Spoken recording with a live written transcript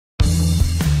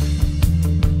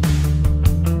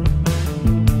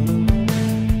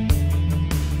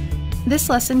This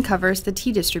lesson covers the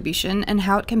t-distribution and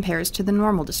how it compares to the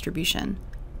normal distribution,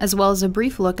 as well as a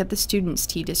brief look at the student's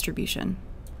t-distribution.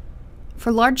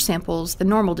 For large samples, the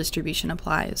normal distribution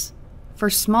applies. For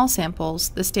small samples,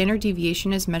 the standard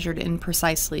deviation is measured in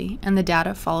precisely, and the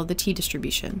data follow the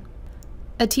t-distribution.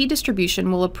 A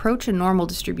t-distribution will approach a normal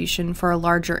distribution for a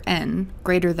larger n,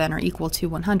 greater than or equal to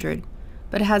 100,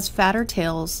 but it has fatter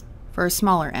tails for a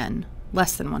smaller n,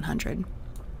 less than 100.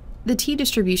 The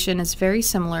t-distribution is very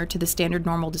similar to the standard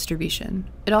normal distribution.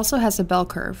 It also has a bell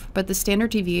curve, but the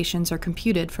standard deviations are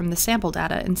computed from the sample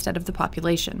data instead of the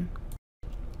population.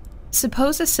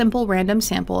 Suppose a simple random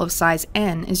sample of size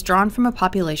n is drawn from a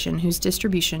population whose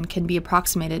distribution can be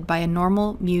approximated by a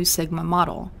normal mu-sigma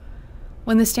model.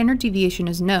 When the standard deviation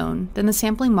is known, then the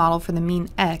sampling model for the mean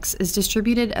x is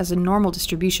distributed as a normal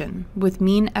distribution, with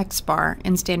mean x bar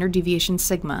and standard deviation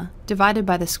sigma divided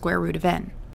by the square root of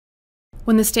n.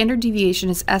 When the standard deviation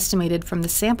is estimated from the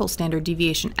sample standard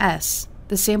deviation s,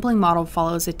 the sampling model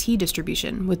follows a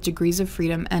t-distribution with degrees of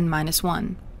freedom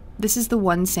n-1. This is the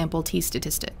one-sample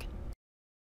t-statistic.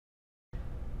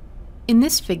 In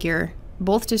this figure,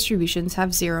 both distributions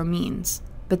have zero means,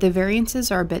 but the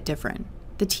variances are a bit different.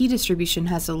 The t-distribution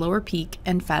has a lower peak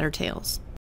and fatter tails.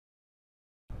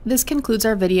 This concludes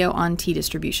our video on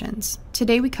t-distributions.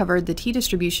 Today we covered the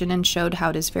t-distribution and showed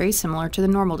how it is very similar to the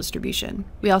normal distribution.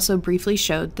 We also briefly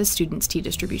showed the student's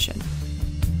t-distribution.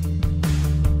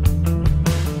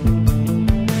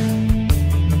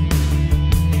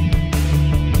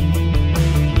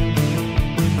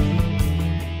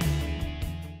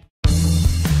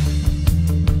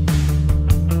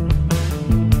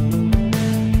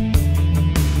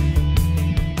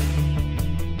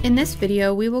 In this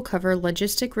video, we will cover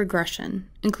logistic regression,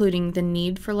 including the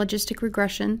need for logistic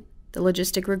regression, the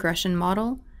logistic regression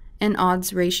model, and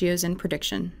odds, ratios, and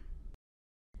prediction.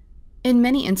 In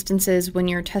many instances, when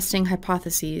you're testing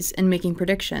hypotheses and making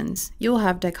predictions, you will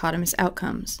have dichotomous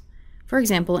outcomes. For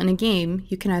example, in a game,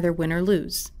 you can either win or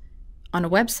lose. On a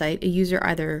website, a user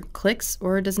either clicks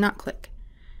or does not click.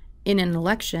 In an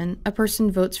election, a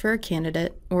person votes for a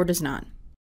candidate or does not.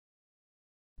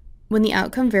 When the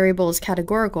outcome variable is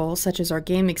categorical, such as our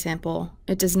game example,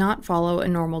 it does not follow a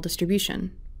normal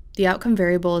distribution. The outcome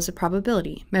variable is a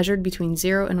probability, measured between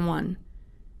 0 and 1.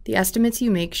 The estimates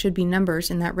you make should be numbers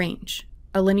in that range.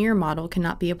 A linear model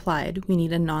cannot be applied, we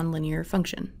need a nonlinear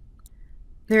function.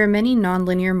 There are many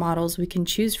nonlinear models we can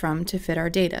choose from to fit our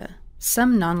data.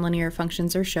 Some nonlinear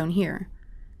functions are shown here.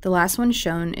 The last one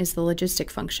shown is the logistic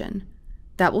function.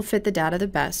 That will fit the data the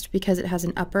best because it has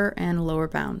an upper and lower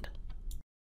bound.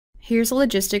 Here's a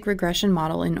logistic regression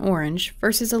model in orange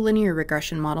versus a linear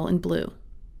regression model in blue.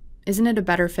 Isn't it a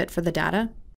better fit for the data?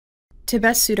 To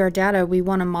best suit our data, we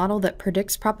want a model that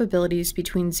predicts probabilities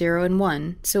between 0 and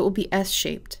 1, so it will be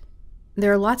S-shaped.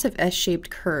 There are lots of S-shaped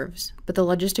curves, but the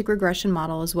logistic regression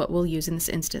model is what we'll use in this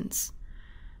instance.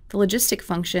 The logistic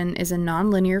function is a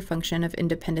nonlinear function of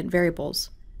independent variables.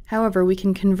 However, we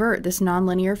can convert this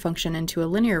nonlinear function into a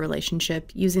linear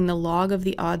relationship using the log of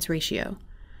the odds ratio.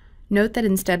 Note that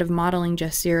instead of modeling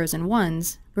just zeros and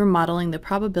ones, we're modeling the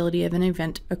probability of an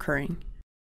event occurring.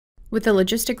 With the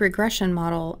logistic regression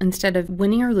model, instead of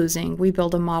winning or losing, we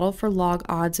build a model for log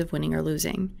odds of winning or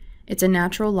losing. It's a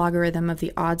natural logarithm of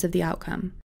the odds of the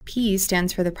outcome. P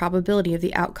stands for the probability of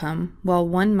the outcome, while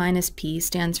 1 minus P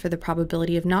stands for the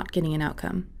probability of not getting an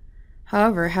outcome.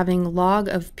 However, having log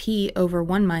of P over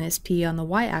 1 minus P on the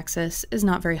y-axis is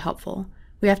not very helpful.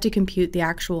 We have to compute the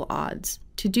actual odds.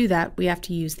 To do that, we have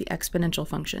to use the exponential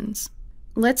functions.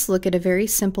 Let's look at a very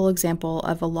simple example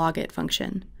of a logit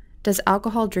function. Does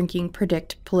alcohol drinking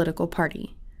predict political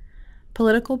party?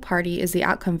 Political party is the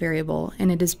outcome variable,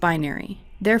 and it is binary.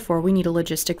 Therefore, we need a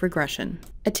logistic regression.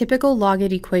 A typical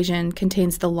logit equation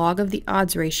contains the log of the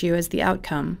odds ratio as the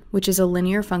outcome, which is a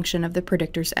linear function of the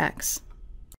predictor's x.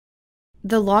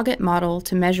 The logit model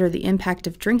to measure the impact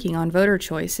of drinking on voter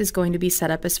choice is going to be set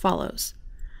up as follows.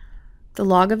 The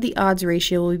log of the odds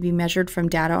ratio will be measured from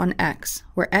data on x,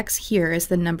 where x here is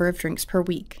the number of drinks per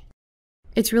week.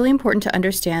 It's really important to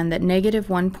understand that negative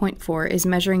 1.4 is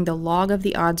measuring the log of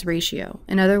the odds ratio.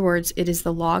 In other words, it is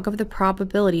the log of the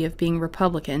probability of being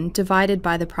Republican divided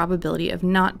by the probability of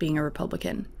not being a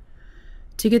Republican.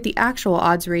 To get the actual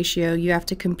odds ratio, you have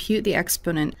to compute the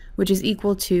exponent, which is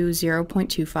equal to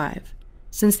 0.25.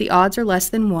 Since the odds are less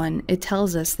than 1, it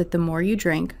tells us that the more you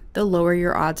drink, the lower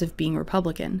your odds of being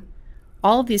Republican.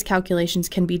 All of these calculations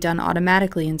can be done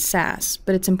automatically in SAS,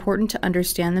 but it's important to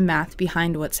understand the math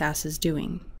behind what SAS is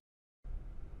doing.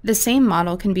 The same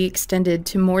model can be extended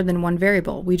to more than one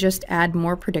variable, we just add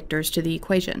more predictors to the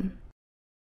equation.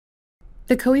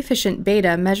 The coefficient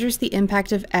beta measures the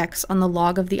impact of x on the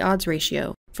log of the odds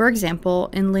ratio. For example,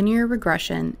 in linear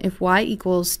regression, if y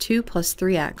equals 2 plus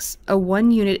 3x, a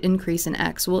 1 unit increase in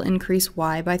x will increase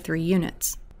y by 3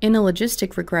 units. In a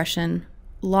logistic regression,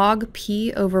 log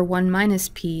p over 1 minus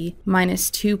p minus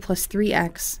 2 plus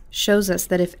 3x shows us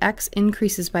that if x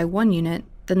increases by 1 unit,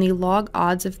 then the log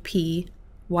odds of p,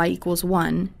 y equals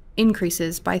 1,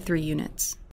 increases by 3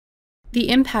 units. The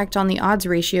impact on the odds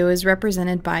ratio is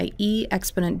represented by e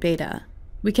exponent beta.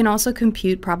 We can also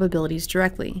compute probabilities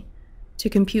directly. To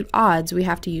compute odds, we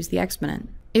have to use the exponent.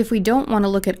 If we don't want to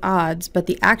look at odds but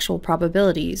the actual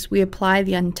probabilities, we apply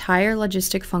the entire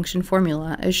logistic function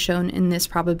formula as shown in this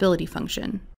probability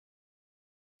function.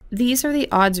 These are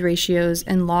the odds ratios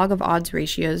and log of odds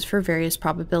ratios for various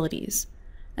probabilities.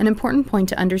 An important point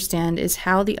to understand is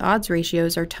how the odds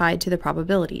ratios are tied to the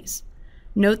probabilities.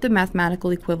 Note the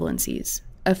mathematical equivalencies.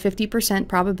 A 50%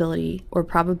 probability, or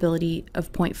probability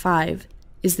of 0.5,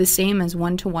 is the same as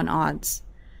 1-to-1 odds.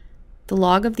 The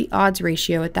log of the odds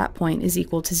ratio at that point is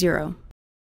equal to 0.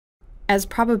 As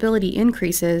probability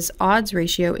increases, odds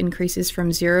ratio increases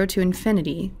from 0 to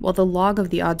infinity, while the log of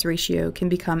the odds ratio can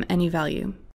become any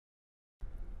value.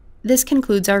 This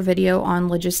concludes our video on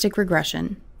logistic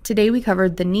regression. Today we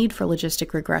covered the need for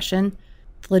logistic regression,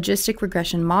 the logistic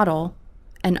regression model,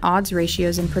 and odds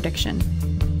ratios and prediction.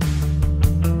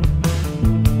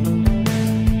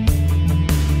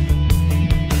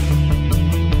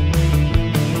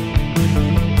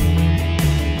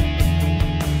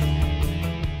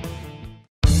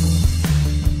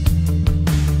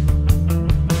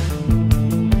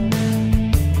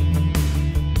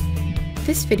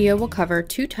 This video will cover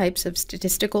two types of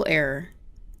statistical error,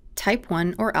 type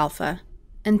 1 or alpha,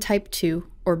 and type 2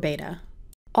 or beta.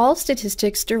 All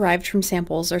statistics derived from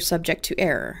samples are subject to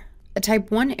error. A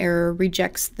type 1 error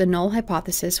rejects the null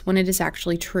hypothesis when it is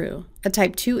actually true. A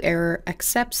type 2 error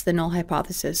accepts the null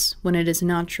hypothesis when it is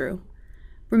not true.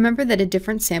 Remember that a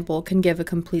different sample can give a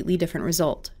completely different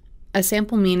result. A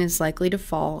sample mean is likely to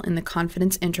fall in the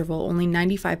confidence interval only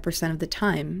 95% of the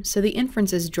time, so the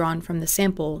inferences drawn from the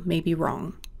sample may be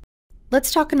wrong.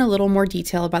 Let's talk in a little more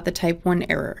detail about the type 1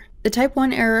 error. The type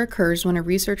 1 error occurs when a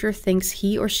researcher thinks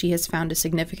he or she has found a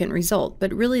significant result,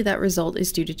 but really that result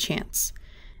is due to chance.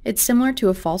 It's similar to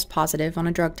a false positive on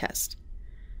a drug test.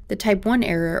 The type 1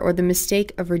 error, or the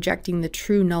mistake of rejecting the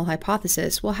true null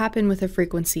hypothesis, will happen with a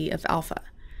frequency of alpha.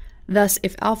 Thus,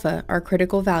 if alpha, our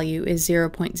critical value, is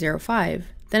 0.05,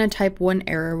 then a type 1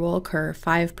 error will occur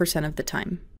 5% of the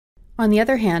time. On the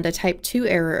other hand, a type 2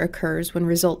 error occurs when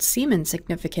results seem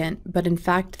insignificant, but in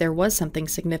fact there was something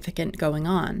significant going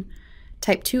on.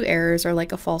 Type 2 errors are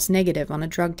like a false negative on a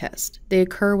drug test. They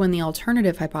occur when the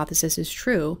alternative hypothesis is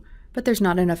true, but there's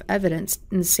not enough evidence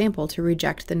in the sample to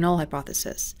reject the null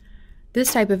hypothesis.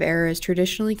 This type of error is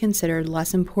traditionally considered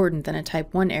less important than a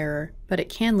type 1 error, but it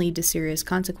can lead to serious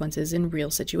consequences in real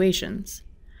situations.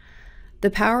 The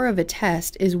power of a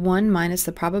test is 1 minus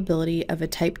the probability of a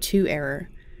type 2 error.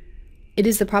 It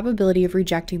is the probability of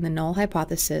rejecting the null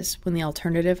hypothesis when the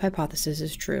alternative hypothesis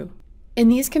is true. In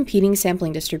these competing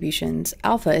sampling distributions,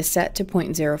 alpha is set to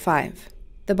 0.05.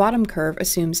 The bottom curve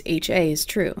assumes HA is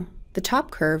true. The top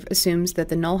curve assumes that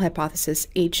the null hypothesis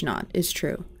H0 is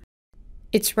true.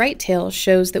 Its right tail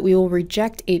shows that we will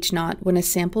reject H0 when a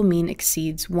sample mean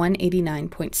exceeds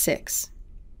 189.6.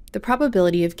 The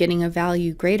probability of getting a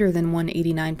value greater than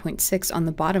 189.6 on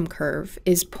the bottom curve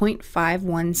is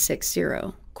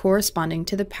 0.5160. Corresponding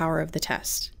to the power of the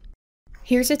test.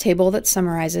 Here's a table that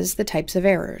summarizes the types of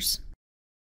errors.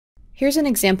 Here's an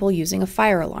example using a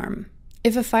fire alarm.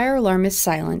 If a fire alarm is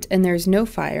silent and there is no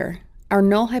fire, our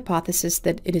null hypothesis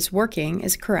that it is working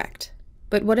is correct.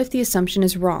 But what if the assumption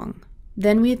is wrong?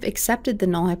 Then we've accepted the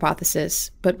null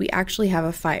hypothesis, but we actually have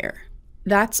a fire.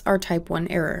 That's our type 1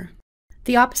 error.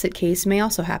 The opposite case may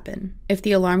also happen. If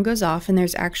the alarm goes off and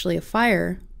there's actually a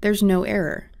fire, there's no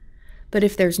error. But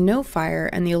if there's no fire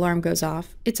and the alarm goes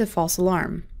off, it's a false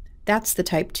alarm. That's the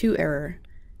type 2 error.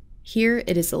 Here,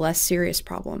 it is a less serious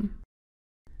problem.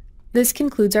 This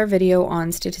concludes our video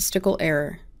on statistical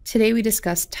error. Today we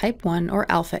discussed type 1 or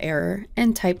alpha error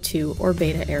and type 2 or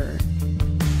beta error.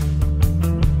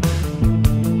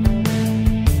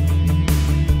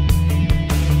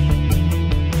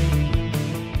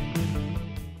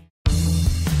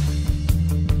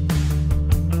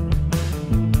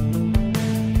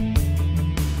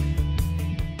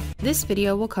 This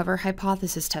video will cover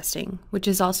hypothesis testing, which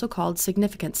is also called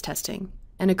significance testing,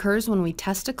 and occurs when we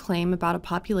test a claim about a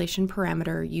population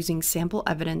parameter using sample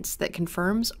evidence that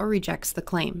confirms or rejects the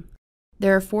claim.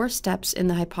 There are 4 steps in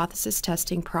the hypothesis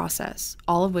testing process,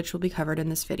 all of which will be covered in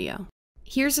this video.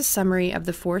 Here's a summary of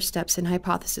the 4 steps in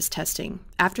hypothesis testing.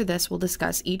 After this, we'll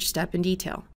discuss each step in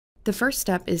detail. The first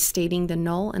step is stating the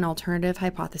null and alternative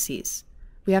hypotheses.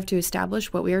 We have to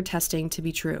establish what we are testing to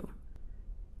be true.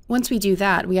 Once we do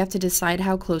that, we have to decide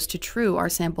how close to true our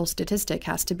sample statistic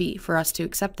has to be for us to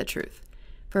accept the truth.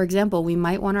 For example, we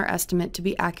might want our estimate to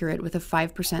be accurate with a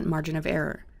 5% margin of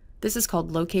error. This is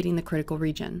called locating the critical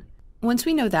region. Once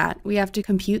we know that, we have to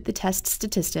compute the test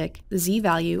statistic, the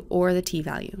z-value, or the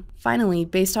t-value. Finally,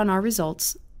 based on our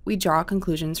results, we draw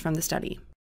conclusions from the study.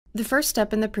 The first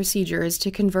step in the procedure is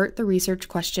to convert the research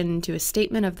question into a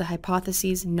statement of the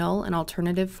hypotheses' null and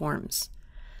alternative forms.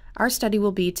 Our study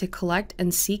will be to collect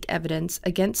and seek evidence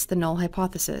against the null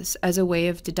hypothesis as a way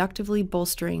of deductively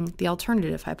bolstering the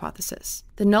alternative hypothesis.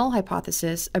 The null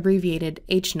hypothesis, abbreviated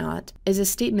H0, is a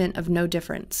statement of no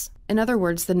difference. In other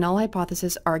words, the null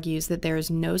hypothesis argues that there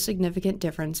is no significant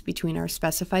difference between our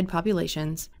specified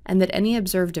populations and that any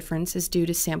observed difference is due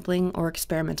to sampling or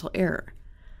experimental error.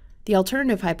 The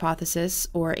alternative hypothesis,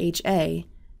 or HA,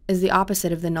 is the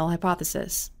opposite of the null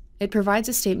hypothesis. It provides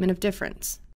a statement of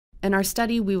difference. In our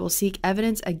study, we will seek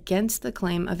evidence against the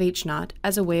claim of H0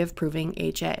 as a way of proving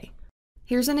HA.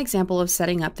 Here's an example of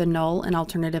setting up the null and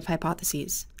alternative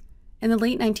hypotheses. In the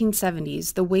late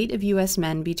 1970s, the weight of U.S.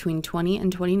 men between 20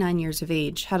 and 29 years of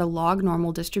age had a log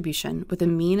normal distribution with a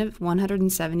mean of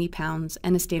 170 pounds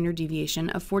and a standard deviation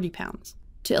of 40 pounds.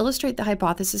 To illustrate the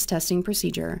hypothesis testing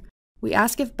procedure, we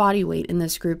ask if body weight in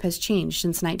this group has changed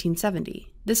since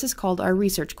 1970. This is called our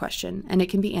research question, and it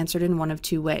can be answered in one of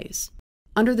 2 ways.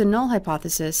 Under the null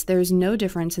hypothesis, there is no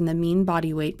difference in the mean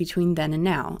body weight between then and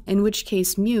now, in which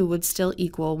case mu would still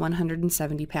equal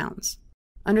 170 pounds.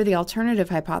 Under the alternative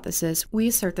hypothesis, we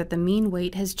assert that the mean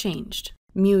weight has changed.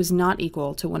 Mu is not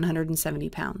equal to 170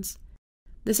 pounds.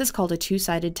 This is called a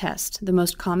 2-sided test, the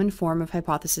most common form of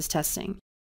hypothesis testing.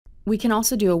 We can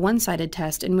also do a 1-sided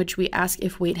test in which we ask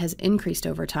if weight has increased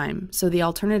over time, so the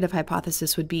alternative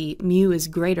hypothesis would be mu is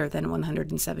greater than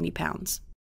 170 pounds.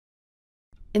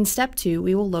 In step 2,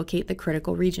 we will locate the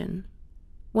critical region.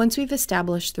 Once we've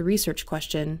established the research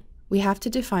question, we have to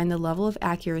define the level of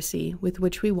accuracy with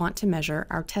which we want to measure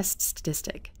our test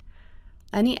statistic.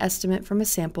 Any estimate from a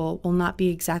sample will not be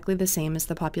exactly the same as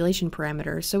the population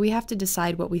parameter, so we have to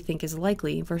decide what we think is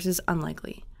likely versus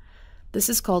unlikely. This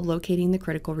is called locating the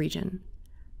critical region.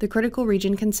 The critical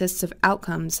region consists of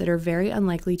outcomes that are very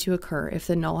unlikely to occur if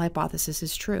the null hypothesis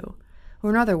is true,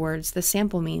 or in other words, the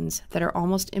sample means that are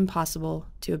almost impossible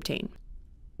to obtain.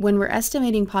 When we're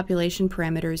estimating population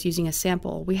parameters using a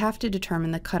sample, we have to determine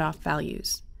the cutoff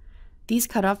values. These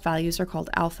cutoff values are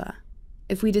called alpha.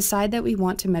 If we decide that we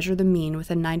want to measure the mean with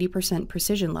a 90%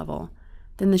 precision level,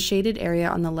 then the shaded area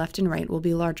on the left and right will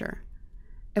be larger.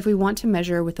 If we want to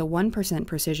measure with a 1%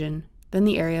 precision, then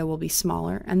the area will be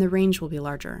smaller and the range will be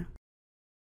larger.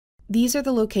 These are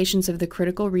the locations of the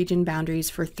critical region boundaries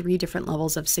for 3 different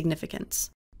levels of significance.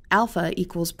 Alpha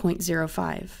equals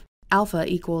 0.05, alpha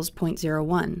equals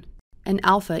 0.01, and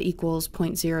alpha equals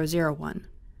 0.001.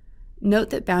 Note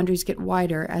that boundaries get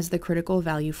wider as the critical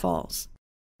value falls.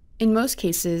 In most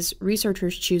cases,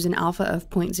 researchers choose an alpha of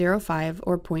 0.05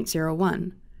 or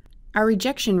 0.01. Our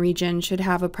rejection region should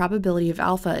have a probability of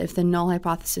alpha if the null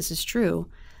hypothesis is true,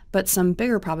 but some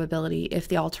bigger probability if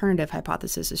the alternative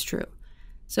hypothesis is true.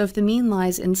 So if the mean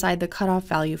lies inside the cutoff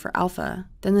value for alpha,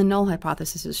 then the null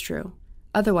hypothesis is true.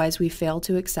 Otherwise, we fail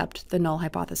to accept the null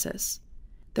hypothesis.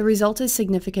 The result is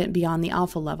significant beyond the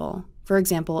alpha level. For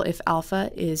example, if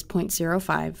alpha is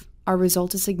 0.05, our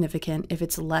result is significant if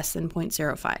it's less than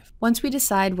 0.05. Once we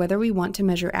decide whether we want to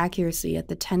measure accuracy at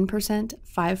the 10%,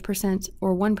 5%,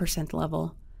 or 1%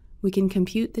 level, we can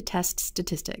compute the test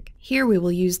statistic. Here we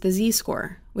will use the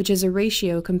z-score, which is a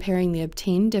ratio comparing the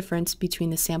obtained difference between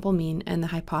the sample mean and the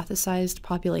hypothesized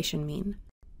population mean.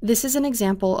 This is an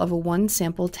example of a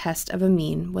one-sample test of a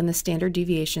mean when the standard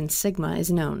deviation sigma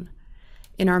is known.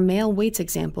 In our male weights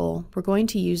example, we're going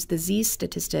to use the z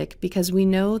statistic because we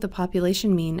know the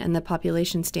population mean and the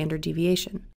population standard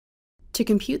deviation. To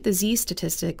compute the z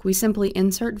statistic, we simply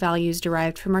insert values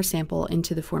derived from our sample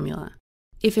into the formula.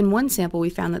 If in one sample we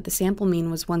found that the sample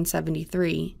mean was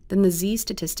 173, then the z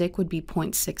statistic would be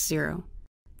 0.60.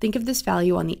 Think of this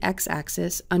value on the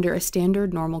x-axis under a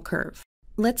standard normal curve.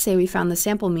 Let's say we found the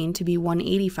sample mean to be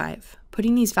 185.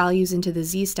 Putting these values into the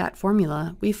z-stat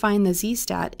formula, we find the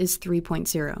z-stat is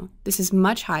 3.0. This is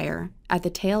much higher at the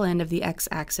tail end of the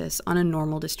x-axis on a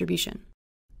normal distribution.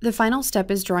 The final step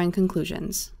is drawing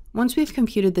conclusions. Once we've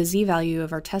computed the z-value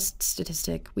of our test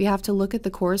statistic, we have to look at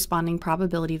the corresponding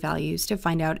probability values to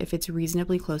find out if it's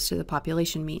reasonably close to the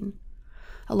population mean.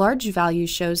 A large value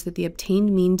shows that the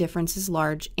obtained mean difference is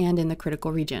large and in the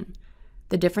critical region.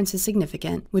 The difference is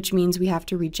significant, which means we have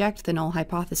to reject the null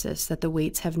hypothesis that the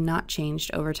weights have not changed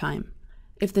over time.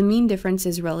 If the mean difference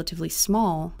is relatively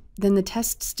small, then the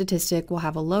test statistic will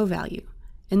have a low value.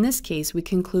 In this case, we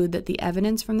conclude that the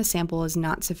evidence from the sample is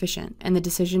not sufficient, and the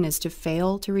decision is to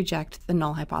fail to reject the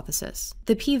null hypothesis.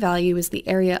 The p-value is the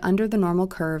area under the normal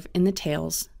curve in the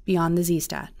tails beyond the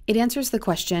z-stat. It answers the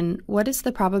question, what is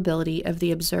the probability of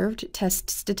the observed test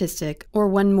statistic, or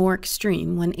one more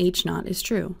extreme, when h0 is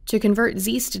true? To convert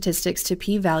z-statistics to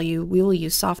p-value, we will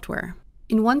use software.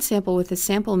 In one sample with a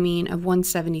sample mean of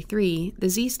 173, the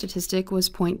z-statistic was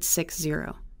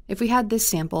 0.60. If we had this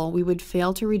sample, we would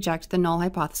fail to reject the null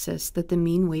hypothesis that the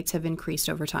mean weights have increased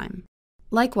over time.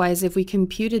 Likewise, if we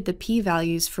computed the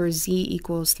p-values for z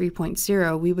equals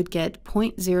 3.0, we would get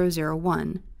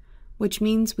 0.001, which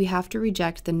means we have to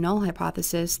reject the null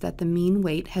hypothesis that the mean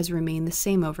weight has remained the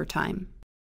same over time.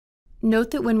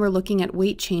 Note that when we're looking at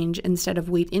weight change instead of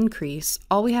weight increase,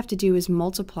 all we have to do is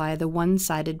multiply the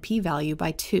one-sided p-value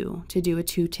by 2 to do a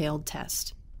two-tailed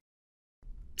test.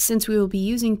 Since we will be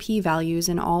using p-values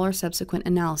in all our subsequent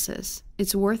analysis,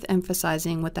 it's worth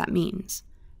emphasizing what that means.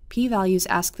 P-values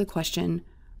ask the question,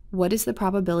 what is the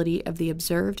probability of the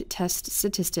observed test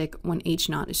statistic when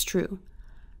h0 is true?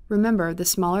 Remember, the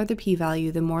smaller the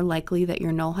p-value, the more likely that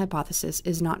your null hypothesis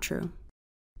is not true.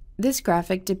 This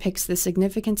graphic depicts the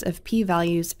significance of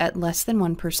p-values at less than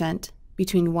 1%,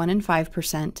 between 1 and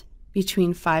 5%,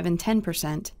 between 5 and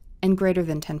 10%, and greater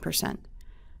than 10%.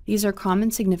 These are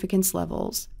common significance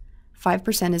levels.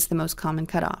 5% is the most common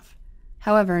cutoff.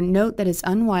 However, note that it's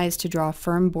unwise to draw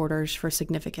firm borders for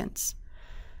significance.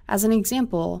 As an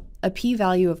example, a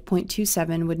p-value of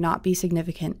 0.27 would not be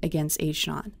significant against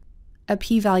h0. A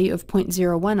p-value of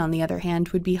 0.01, on the other hand,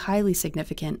 would be highly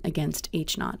significant against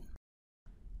h0.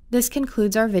 This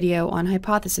concludes our video on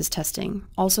hypothesis testing,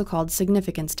 also called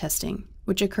significance testing,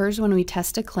 which occurs when we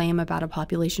test a claim about a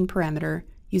population parameter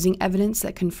using evidence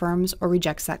that confirms or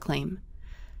rejects that claim.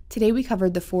 Today we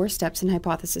covered the 4 steps in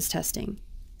hypothesis testing: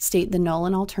 state the null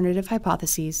and alternative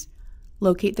hypotheses,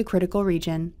 locate the critical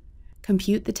region,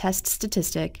 compute the test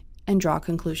statistic, and draw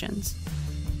conclusions.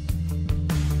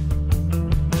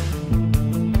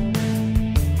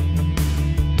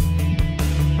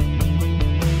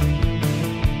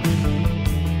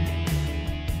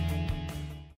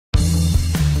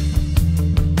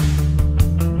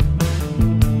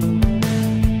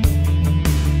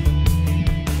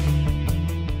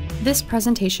 This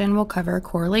presentation will cover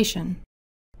correlation,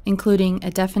 including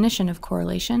a definition of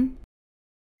correlation,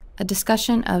 a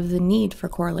discussion of the need for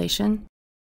correlation,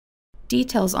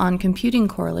 details on computing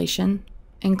correlation,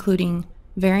 including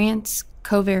variance,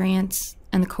 covariance,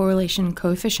 and the correlation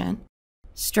coefficient,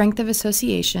 strength of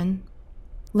association,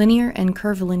 linear and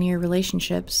curvilinear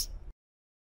relationships,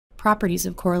 properties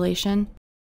of correlation,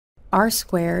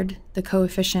 R-squared, the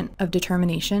coefficient of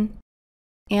determination,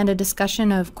 and a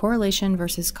discussion of correlation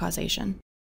versus causation.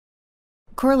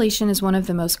 Correlation is one of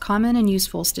the most common and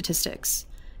useful statistics.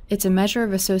 It's a measure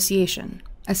of association,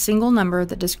 a single number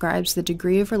that describes the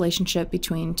degree of relationship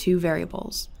between two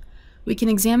variables. We can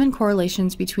examine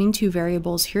correlations between two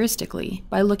variables heuristically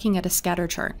by looking at a scatter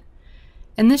chart.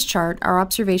 In this chart, our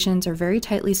observations are very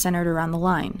tightly centered around the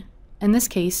line. In this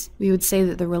case, we would say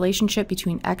that the relationship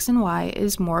between x and y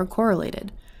is more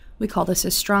correlated. We call this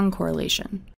a strong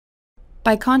correlation.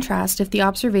 By contrast, if the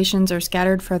observations are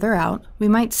scattered further out, we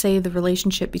might say the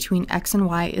relationship between x and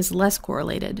y is less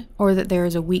correlated, or that there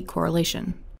is a weak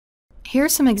correlation. Here are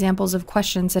some examples of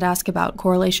questions that ask about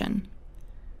correlation.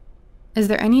 Is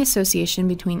there any association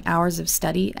between hours of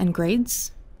study and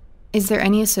grades? Is there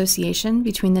any association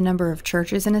between the number of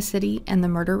churches in a city and the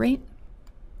murder rate?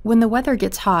 When the weather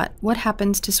gets hot, what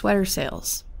happens to sweater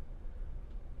sales?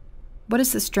 What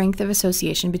is the strength of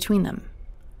association between them?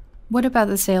 What about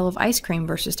the sale of ice cream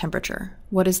versus temperature?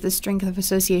 What is the strength of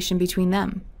association between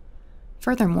them?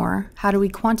 Furthermore, how do we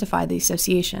quantify the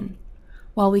association?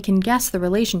 While we can guess the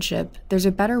relationship, there's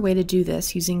a better way to do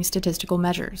this using statistical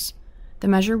measures. The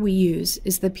measure we use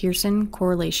is the Pearson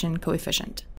correlation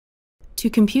coefficient. To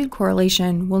compute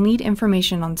correlation, we'll need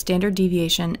information on standard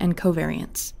deviation and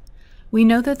covariance. We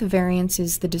know that the variance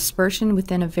is the dispersion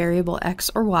within a variable x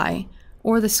or y,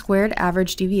 or the squared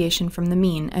average deviation from the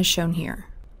mean, as shown here.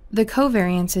 The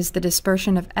covariance is the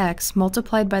dispersion of x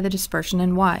multiplied by the dispersion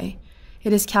in y.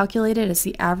 It is calculated as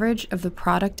the average of the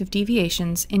product of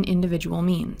deviations in individual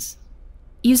means.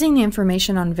 Using the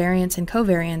information on variance and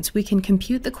covariance, we can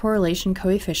compute the correlation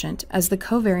coefficient as the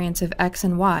covariance of x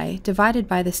and y divided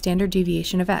by the standard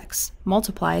deviation of x,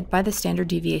 multiplied by the standard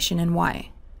deviation in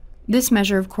y. This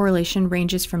measure of correlation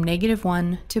ranges from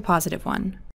 -1 to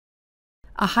 +1.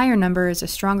 A higher number is a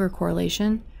stronger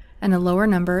correlation, and a lower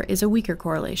number is a weaker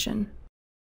correlation.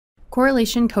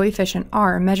 Correlation coefficient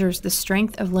R measures the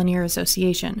strength of linear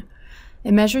association.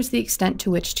 It measures the extent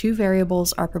to which two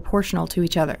variables are proportional to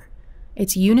each other.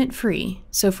 It's unit-free,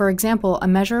 so for example, a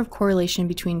measure of correlation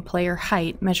between player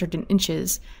height measured in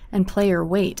inches and player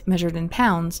weight measured in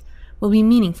pounds will be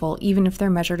meaningful even if they're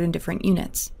measured in different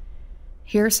units.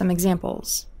 Here are some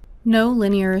examples. No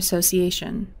linear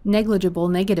association, negligible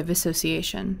negative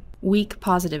association, weak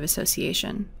positive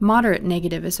association, moderate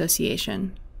negative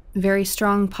association, very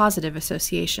strong positive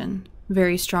association,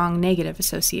 very strong negative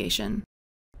association.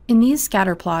 In these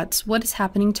scatter plots, what is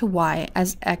happening to y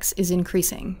as x is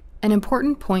increasing? An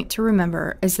important point to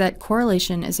remember is that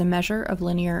correlation is a measure of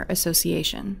linear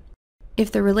association.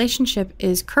 If the relationship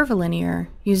is curvilinear,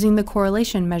 using the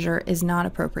correlation measure is not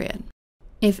appropriate.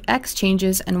 If x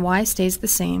changes and y stays the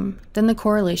same, then the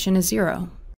correlation is 0.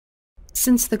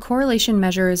 Since the correlation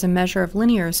measure is a measure of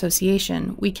linear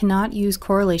association, we cannot use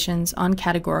correlations on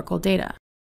categorical data.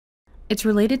 It's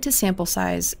related to sample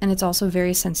size, and it's also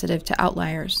very sensitive to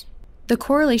outliers. The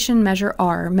correlation measure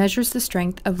R measures the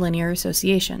strength of linear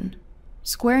association.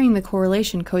 Squaring the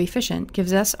correlation coefficient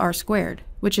gives us R squared,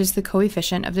 which is the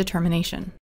coefficient of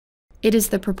determination. It is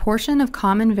the proportion of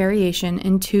common variation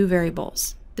in two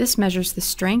variables. This measures the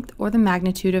strength or the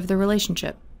magnitude of the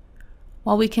relationship.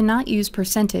 While we cannot use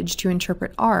percentage to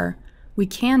interpret R, we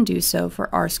can do so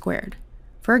for R squared.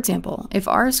 For example, if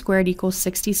R squared equals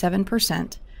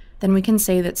 67%, then we can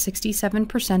say that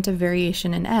 67% of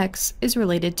variation in x is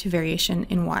related to variation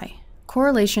in y.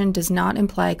 Correlation does not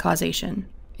imply causation.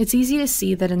 It's easy to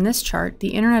see that in this chart,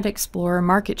 the Internet Explorer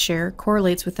market share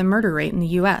correlates with the murder rate in the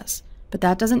US, but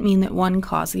that doesn't mean that one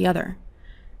caused the other.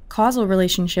 Causal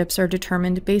relationships are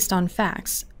determined based on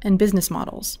facts and business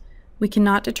models. We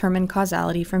cannot determine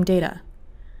causality from data.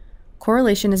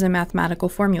 Correlation is a mathematical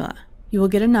formula. You will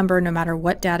get a number no matter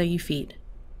what data you feed.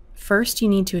 First, you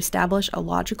need to establish a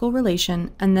logical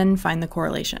relation and then find the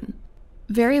correlation.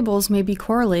 Variables may be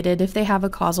correlated if they have a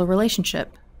causal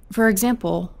relationship. For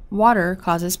example, water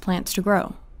causes plants to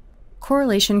grow.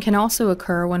 Correlation can also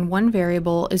occur when one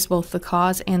variable is both the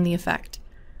cause and the effect.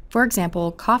 For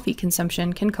example, coffee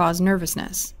consumption can cause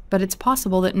nervousness, but it's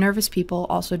possible that nervous people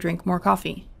also drink more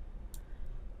coffee.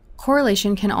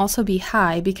 Correlation can also be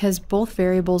high because both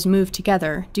variables move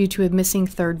together due to a missing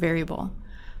third variable.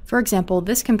 For example,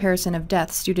 this comparison of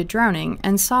deaths due to drowning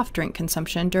and soft drink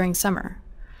consumption during summer.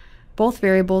 Both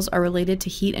variables are related to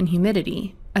heat and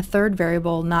humidity, a third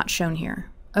variable not shown here.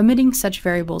 Omitting such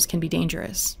variables can be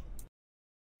dangerous.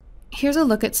 Here's a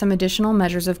look at some additional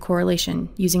measures of correlation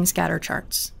using scatter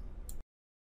charts.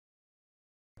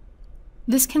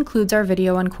 This concludes our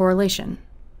video on correlation.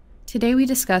 Today we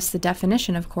discussed the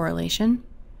definition of correlation,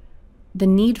 the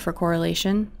need for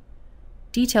correlation,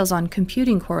 details on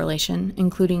computing correlation,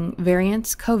 including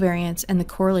variance, covariance, and the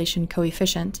correlation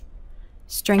coefficient,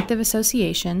 strength of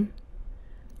association,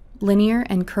 linear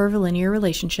and curvilinear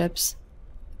relationships,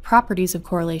 properties of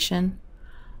correlation,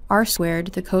 R squared,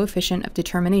 the coefficient of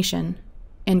determination,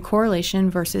 and correlation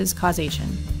versus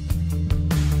causation.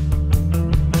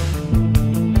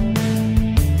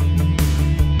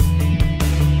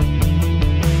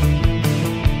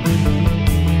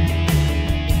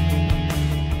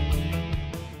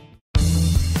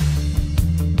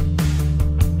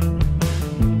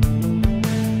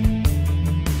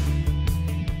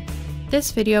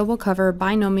 This video will cover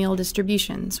binomial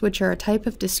distributions, which are a type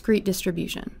of discrete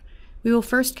distribution. We will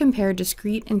first compare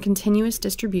discrete and continuous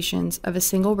distributions of a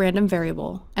single random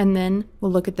variable, and then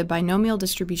we'll look at the binomial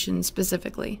distribution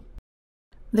specifically.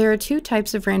 There are two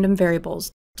types of random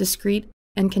variables, discrete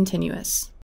and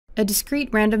continuous. A discrete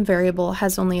random variable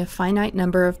has only a finite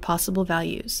number of possible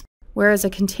values, whereas a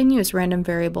continuous random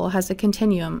variable has a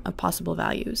continuum of possible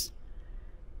values.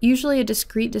 Usually a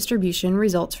discrete distribution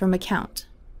results from a count,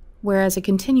 whereas a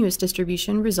continuous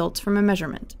distribution results from a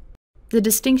measurement. The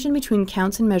distinction between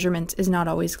counts and measurements is not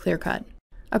always clear-cut.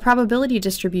 A probability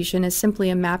distribution is simply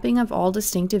a mapping of all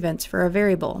distinct events for a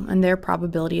variable and their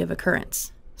probability of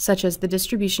occurrence, such as the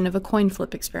distribution of a coin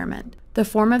flip experiment. The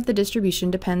form of the distribution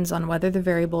depends on whether the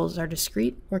variables are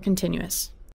discrete or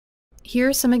continuous. Here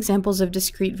are some examples of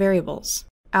discrete variables: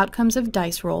 outcomes of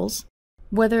dice rolls,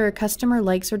 whether a customer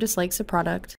likes or dislikes a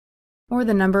product, or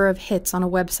the number of hits on a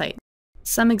website.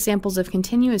 Some examples of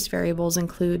continuous variables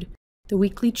include the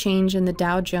weekly change in the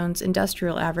Dow Jones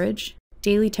Industrial Average,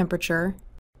 daily temperature,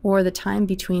 or the time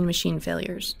between machine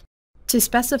failures. To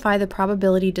specify the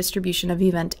probability distribution of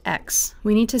event X,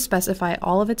 we need to specify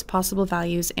all of its possible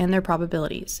values and their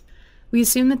probabilities. We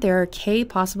assume that there are k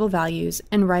possible values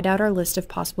and write out our list of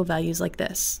possible values like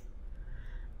this.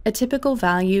 A typical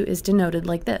value is denoted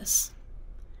like this.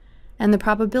 and the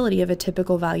probability of a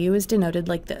typical value is denoted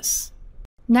like this.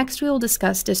 Next, we will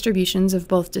discuss distributions of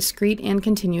both discrete and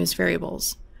continuous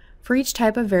variables. For each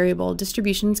type of variable,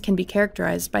 distributions can be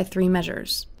characterized by three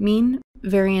measures: mean,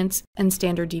 variance, and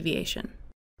standard deviation.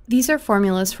 These are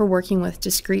formulas for working with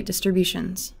discrete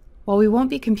distributions. While we won't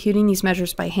be computing these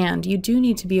measures by hand, you do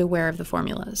need to be aware of the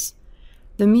formulas.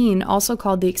 The mean, also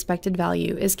called the expected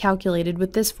value, is calculated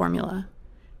with this formula.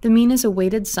 The mean is a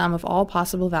weighted sum of all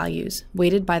possible values,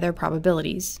 weighted by their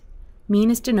probabilities.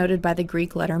 Mean is denoted by the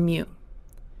Greek letter mu.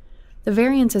 The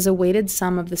variance is a weighted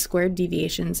sum of the squared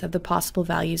deviations of the possible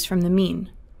values from the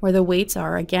mean, where the weights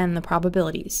are, again, the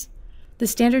probabilities. The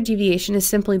standard deviation is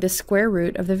simply the square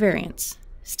root of the variance.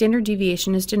 Standard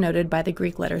deviation is denoted by the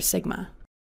Greek letter sigma.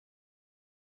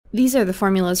 These are the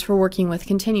formulas for working with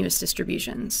continuous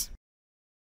distributions.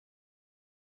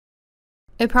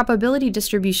 A probability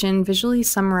distribution visually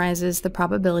summarizes the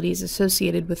probabilities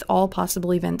associated with all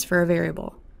possible events for a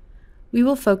variable. We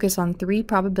will focus on three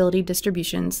probability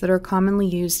distributions that are commonly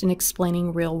used in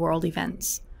explaining real-world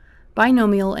events.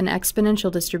 Binomial and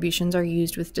exponential distributions are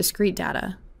used with discrete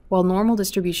data, while normal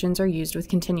distributions are used with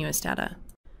continuous data.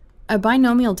 A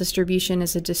binomial distribution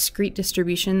is a discrete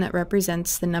distribution that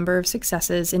represents the number of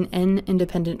successes in n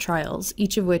independent trials,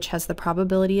 each of which has the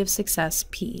probability of success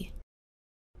p.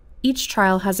 Each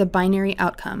trial has a binary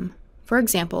outcome. For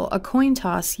example, a coin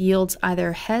toss yields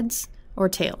either heads or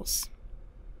tails.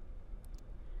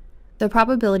 The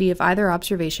probability of either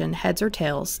observation, heads or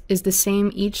tails, is the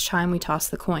same each time we toss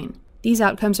the coin. These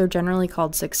outcomes are generally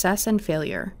called success and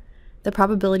failure. The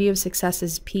probability of success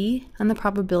is p, and the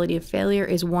probability of failure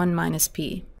is 1 minus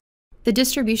p. The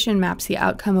distribution maps the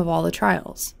outcome of all the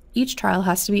trials. Each trial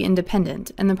has to be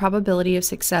independent, and the probability of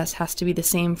success has to be the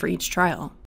same for each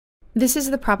trial. This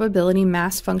is the probability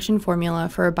mass function formula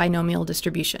for a binomial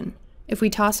distribution. If we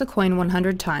toss a coin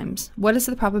 100 times, what is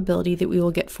the probability that we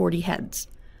will get 40 heads?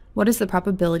 What is the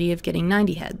probability of getting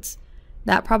 90 heads?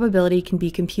 That probability can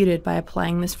be computed by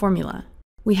applying this formula.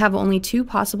 We have only two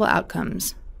possible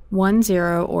outcomes: 1,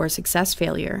 0, or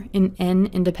success-failure in n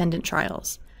independent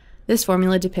trials. This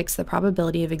formula depicts the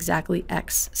probability of exactly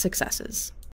x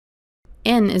successes.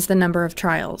 N is the number of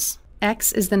trials.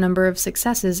 X is the number of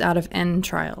successes out of n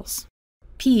trials.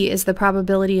 P is the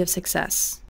probability of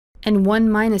success. And 1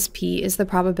 minus p is the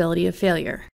probability of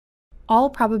failure. All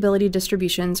probability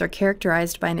distributions are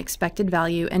characterized by an expected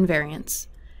value and variance.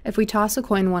 If we toss a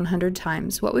coin 100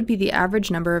 times, what would be the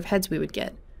average number of heads we would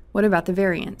get? What about the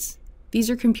variance? These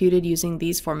are computed using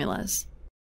these formulas.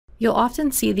 You'll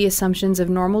often see the assumptions of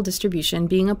normal distribution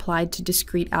being applied to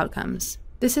discrete outcomes.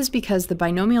 This is because the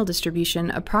binomial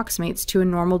distribution approximates to a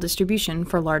normal distribution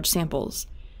for large samples.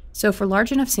 So for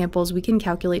large enough samples, we can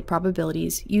calculate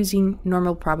probabilities using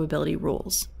normal probability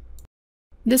rules.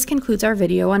 This concludes our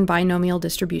video on binomial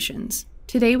distributions.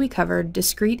 Today we covered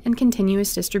discrete and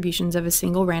continuous distributions of a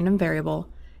single random variable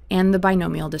and the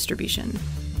binomial distribution.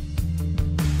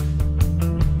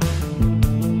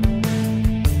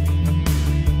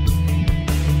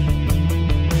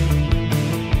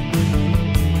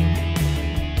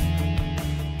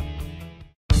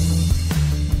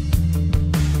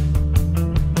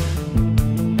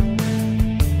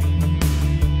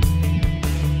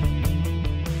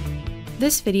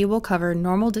 This video will cover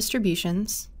normal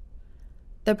distributions,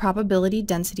 the probability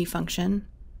density function,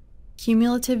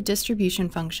 cumulative distribution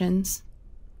functions,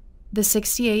 the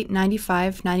 68,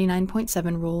 95,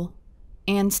 99.7 rule,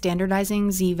 and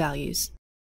standardizing z-values.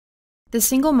 The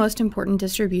single most important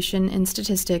distribution in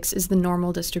statistics is the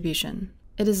normal distribution.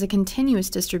 It is a continuous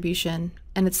distribution,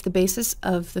 and it's the basis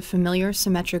of the familiar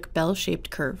symmetric bell-shaped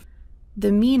curve.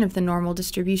 The mean of the normal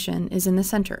distribution is in the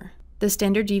center. The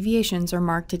standard deviations are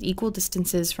marked at equal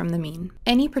distances from the mean.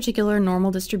 Any particular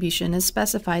normal distribution is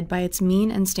specified by its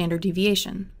mean and standard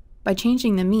deviation. By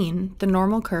changing the mean, the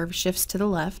normal curve shifts to the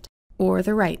left or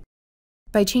the right.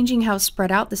 By changing how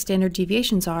spread out the standard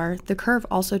deviations are, the curve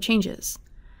also changes.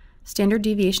 Standard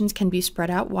deviations can be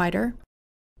spread out wider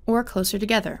or closer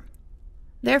together.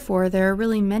 Therefore, there are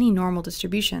really many normal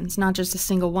distributions, not just a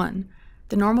single one.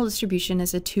 The normal distribution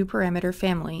is a two-parameter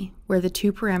family, where the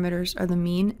two parameters are the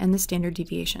mean and the standard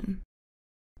deviation.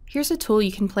 Here's a tool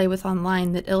you can play with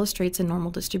online that illustrates a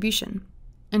normal distribution.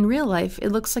 In real life,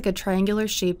 it looks like a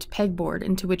triangular-shaped pegboard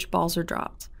into which balls are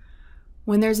dropped.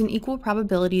 When there's an equal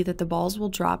probability that the balls will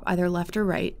drop either left or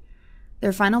right,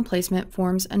 their final placement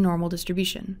forms a normal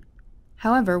distribution.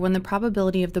 However, when the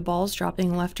probability of the balls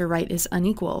dropping left or right is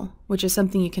unequal, which is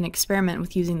something you can experiment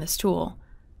with using this tool,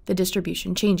 the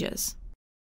distribution changes.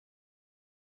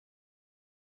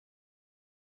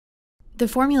 The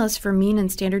formulas for mean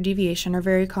and standard deviation are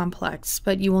very complex,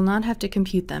 but you will not have to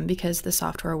compute them because the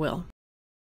software will.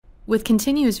 With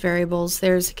continuous variables,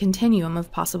 there's a continuum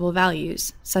of possible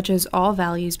values, such as all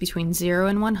values between 0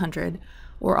 and 100,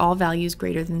 or all values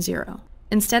greater than 0.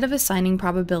 Instead of assigning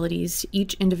probabilities to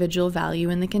each individual value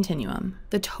in the continuum,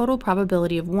 the total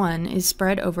probability of 1 is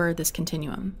spread over this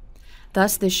continuum.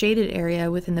 Thus, the shaded area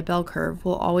within the bell curve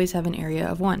will always have an area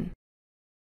of 1.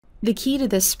 The key to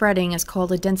this spreading is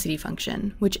called a density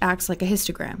function, which acts like a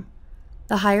histogram.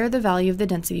 The higher the value of the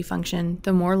density function,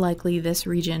 the more likely this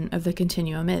region of the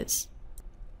continuum is.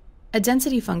 A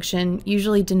density function,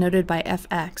 usually denoted by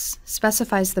fx,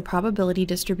 specifies the probability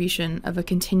distribution of a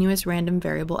continuous random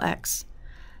variable x.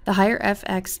 The higher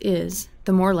fx is,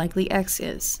 the more likely x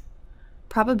is.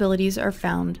 Probabilities are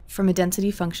found from a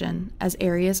density function as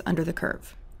areas under the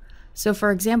curve. So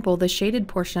for example, the shaded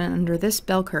portion under this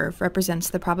bell curve represents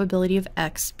the probability of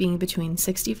x being between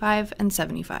 65 and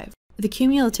 75. The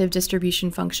cumulative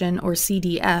distribution function, or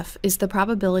CDF, is the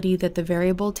probability that the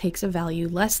variable takes a value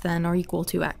less than or equal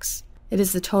to x. It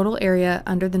is the total area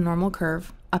under the normal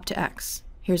curve up to x.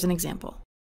 Here's an example.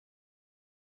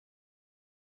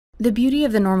 The beauty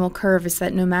of the normal curve is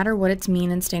that no matter what its mean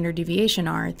and standard deviation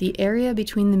are, the area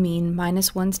between the mean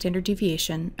minus 1 standard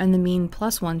deviation and the mean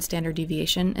plus 1 standard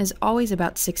deviation is always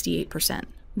about 68%.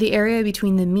 The area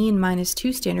between the mean minus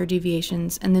 2 standard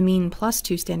deviations and the mean plus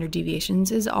 2 standard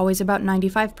deviations is always about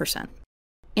 95%.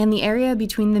 And the area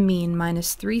between the mean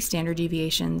minus 3 standard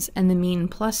deviations and the mean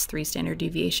plus 3 standard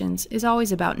deviations is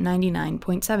always about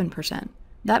 99.7%.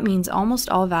 That means almost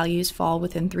all values fall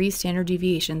within 3 standard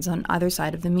deviations on either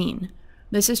side of the mean.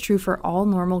 This is true for all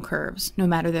normal curves, no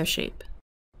matter their shape.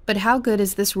 But how good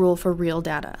is this rule for real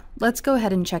data? Let's go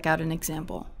ahead and check out an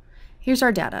example. Here's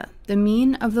our data. The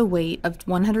mean of the weight of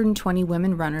 120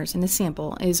 women runners in a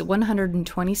sample is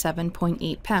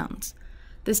 127.8 pounds.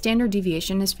 The standard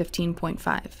deviation is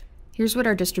 15.5. Here's what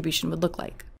our distribution would look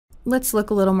like. Let's look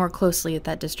a little more closely at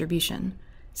that distribution.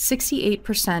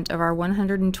 68% of our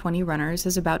 120 runners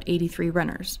is about 83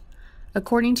 runners.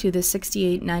 According to the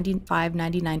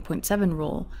 68-95-99.7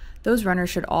 rule, those runners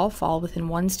should all fall within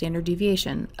 1 standard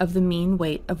deviation of the mean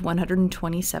weight of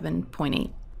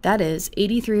 127.8. That is,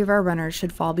 83 of our runners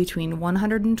should fall between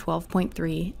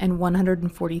 112.3 and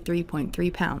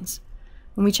 143.3 pounds.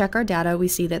 When we check our data, we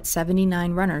see that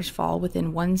 79 runners fall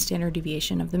within 1 standard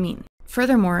deviation of the mean.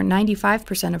 Furthermore,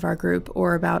 95% of our group,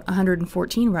 or about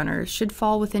 114 runners, should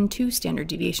fall within 2 standard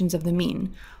deviations of the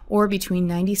mean, or between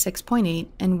 96.8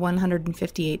 and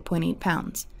 158.8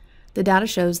 pounds. The data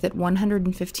shows that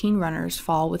 115 runners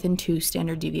fall within 2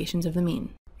 standard deviations of the mean.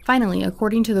 Finally,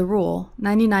 according to the rule,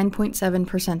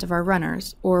 99.7% of our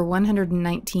runners, or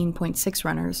 119.6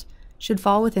 runners, should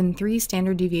fall within 3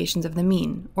 standard deviations of the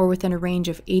mean, or within a range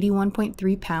of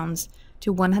 81.3 pounds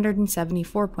to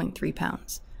 174.3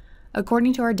 pounds.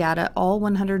 According to our data, all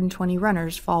 120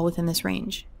 runners fall within this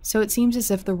range, so it seems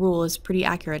as if the rule is pretty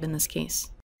accurate in this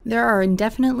case. There are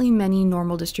indefinitely many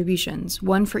normal distributions,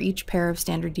 one for each pair of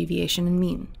standard deviation and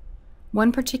mean.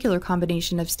 One particular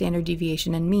combination of standard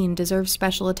deviation and mean deserves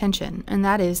special attention, and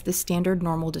that is the standard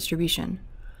normal distribution.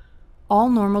 All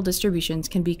normal distributions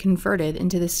can be converted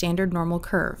into the standard normal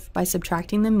curve by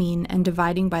subtracting the mean and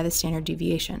dividing by the standard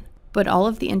deviation. But all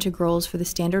of the integrals for the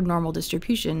standard normal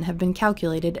distribution have been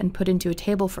calculated and put into a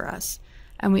table for us,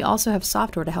 and we also have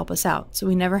software to help us out, so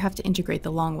we never have to integrate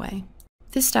the long way.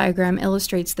 This diagram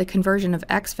illustrates the conversion of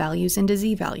x values into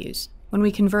z values, when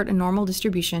we convert a normal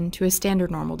distribution to a standard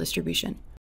normal distribution.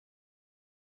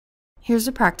 Here's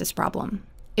a practice problem.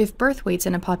 If birth weights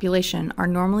in a population are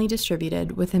normally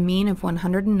distributed with a mean of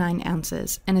 109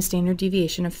 ounces and a standard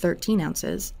deviation of 13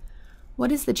 ounces, what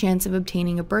is the chance of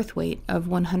obtaining a birth weight of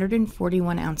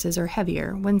 141 ounces or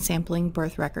heavier when sampling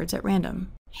birth records at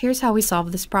random? Here's how we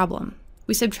solve this problem.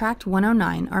 We subtract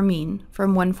 109, our mean,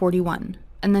 from 141,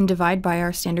 and then divide by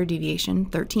our standard deviation,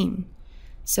 13.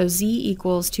 So z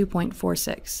equals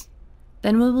 2.46.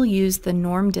 Then we will use the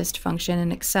norm_dist function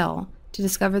in Excel to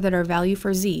discover that our value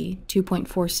for z,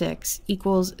 2.46,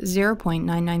 equals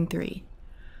 0.993.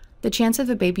 The chance of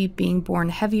the baby being born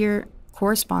heavier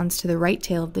corresponds to the right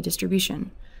tail of the distribution,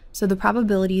 so the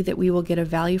probability that we will get a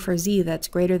value for z that's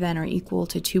greater than or equal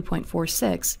to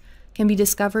 2.46 can be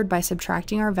discovered by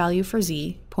subtracting our value for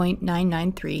z,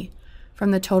 0.993, from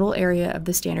the total area of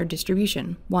the standard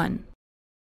distribution, 1.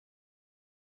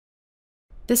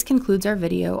 This concludes our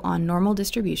video on normal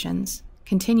distributions,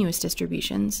 continuous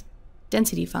distributions,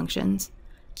 density functions,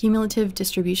 cumulative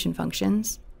distribution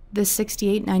functions, the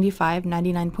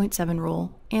 68-95-99.7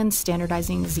 rule, and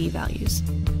standardizing z values.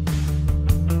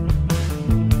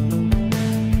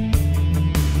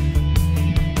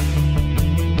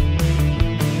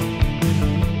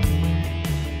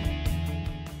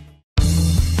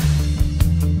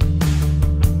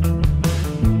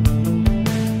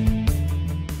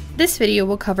 This video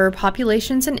will cover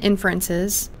populations and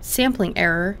inferences, sampling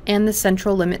error, and the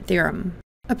central limit theorem.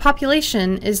 A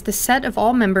population is the set of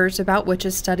all members about which a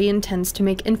study intends to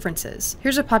make inferences.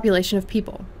 Here's a population of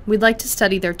people. We'd like to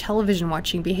study their television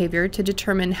watching behavior to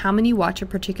determine how many watch a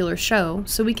particular show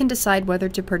so we can decide whether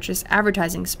to purchase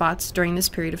advertising spots during this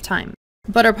period of time.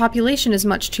 But our population is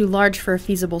much too large for a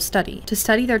feasible study. To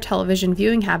study their television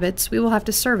viewing habits, we will have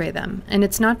to survey them, and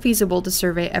it's not feasible to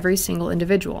survey every single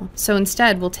individual. So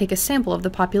instead, we'll take a sample of the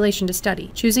population to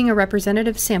study. Choosing a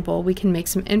representative sample, we can make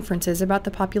some inferences about the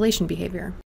population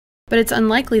behavior. But it's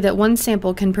unlikely that one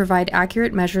sample can provide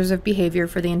accurate measures of behavior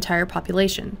for the entire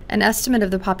population. An estimate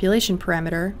of the population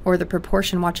parameter, or the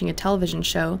proportion watching a television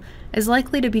show, is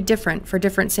likely to be different for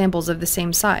different samples of the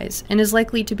same size, and is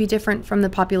likely to be different from the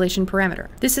population parameter.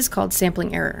 This is called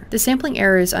sampling error. The sampling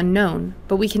error is unknown,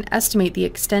 but we can estimate the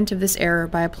extent of this error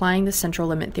by applying the central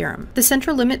limit theorem. The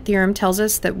central limit theorem tells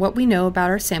us that what we know about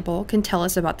our sample can tell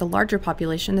us about the larger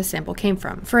population the sample came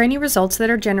from. For any results that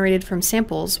are generated from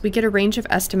samples, we get a range of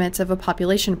estimates of a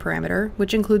population parameter,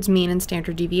 which includes mean and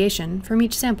standard deviation, from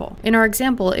each sample. In our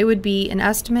example, it would be an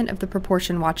estimate of the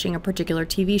proportion watching a particular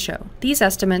TV show. These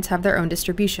estimates have their own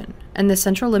distribution, and the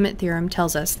central limit theorem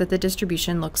tells us that the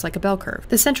distribution looks like a bell curve.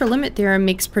 The central limit theorem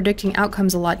makes predicting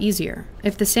outcomes a lot easier.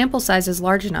 If the sample size is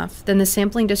large enough, then the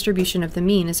sampling distribution of the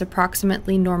mean is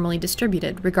approximately normally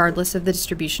distributed, regardless of the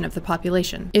distribution of the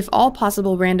population. If all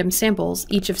possible random samples,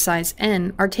 each of size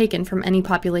n, are taken from any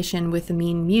population with a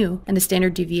mean mu and a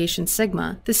standard deviation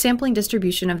sigma, the sampling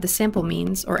distribution of the sample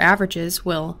means, or averages,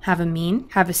 will have a mean,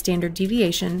 have a standard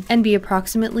deviation, and be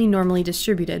approximately normally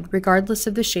distributed, regardless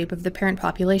of the shape of the parent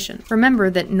population. Remember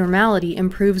that normality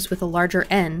improves with a larger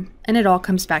n, and it all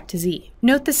comes back to z.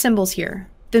 Note the symbols here.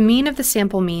 The mean of the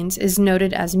sample means is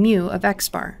noted as mu of x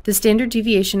bar. The standard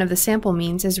deviation of the sample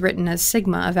means is written as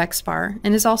sigma of x bar,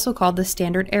 and is also called the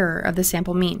standard error of the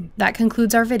sample mean. That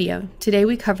concludes our video. Today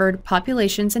we covered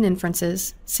populations and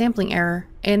inferences, sampling error,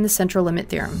 and the central limit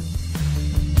theorem.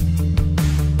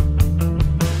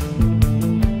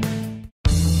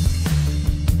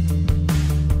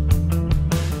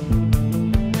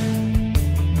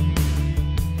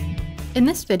 In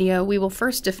this video, we will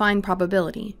first define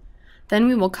probability. Then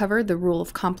we will cover the rule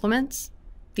of complements,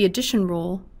 the addition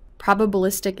rule,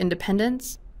 probabilistic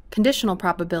independence, conditional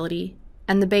probability,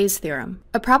 and the Bayes theorem.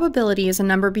 A probability is a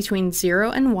number between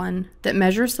 0 and 1 that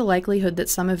measures the likelihood that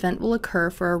some event will occur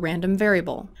for a random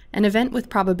variable. An event with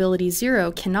probability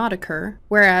 0 cannot occur,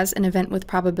 whereas an event with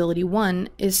probability 1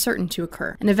 is certain to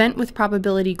occur. An event with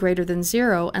probability greater than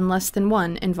 0 and less than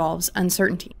 1 involves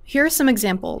uncertainty. Here are some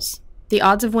examples: the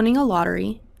odds of winning a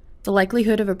lottery, the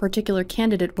likelihood of a particular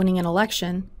candidate winning an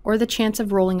election, or the chance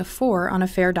of rolling a 4 on a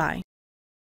fair die.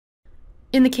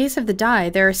 In the case of the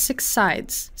die, there are 6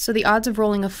 sides, so the odds of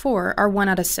rolling a 4 are 1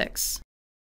 out of 6.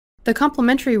 The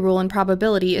complementary rule in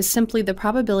probability is simply the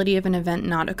probability of an event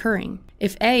not occurring.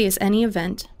 If A is any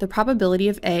event, the probability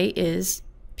of A is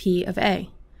P of A.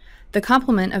 The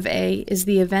complement of A is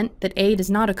the event that A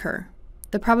does not occur.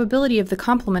 The probability of the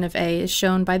complement of A is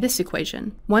shown by this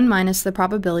equation, 1 minus the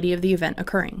probability of the event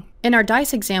occurring. In our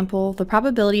dice example, the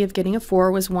probability of getting a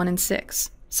 4 was 1 in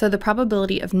 6, so the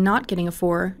probability of not getting a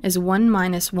 4 is 1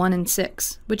 minus 1 in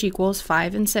 6, which equals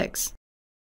 5 in 6.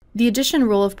 The addition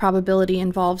rule of probability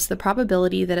involves the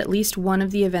probability that at least one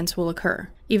of the events will occur.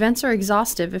 Events are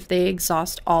exhaustive if they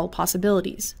exhaust all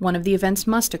possibilities. One of the events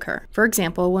must occur. For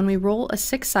example, when we roll a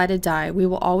 6-sided die, we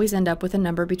will always end up with a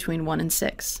number between 1 and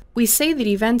 6. We say that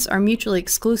events are mutually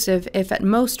exclusive if at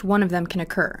most one of them can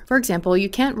occur. For example, you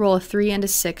can't roll a 3 and a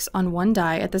 6 on one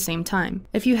die at the same time.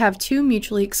 If you have two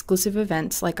mutually exclusive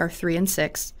events, like our 3 and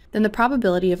 6, then the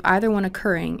probability of either one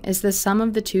occurring is the sum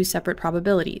of the two separate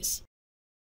probabilities.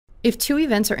 If two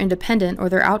events are independent or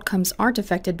their outcomes aren't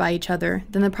affected by each other,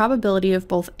 then the probability of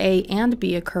both A and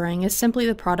B occurring is simply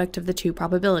the product of the two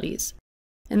probabilities.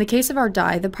 In the case of our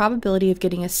die, the probability of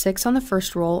getting a 6 on the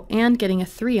first roll and getting a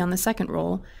 3 on the second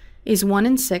roll is 1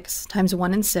 in 6 times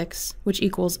 1 in 6, which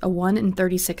equals a 1 in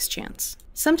 36 chance.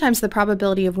 Sometimes the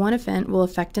probability of one event will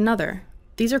affect another.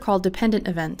 These are called dependent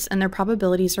events, and their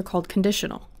probabilities are called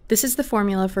conditional. This is the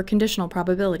formula for conditional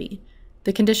probability.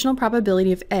 The conditional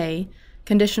probability of A,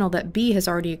 conditional that B has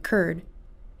already occurred,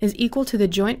 is equal to the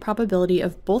joint probability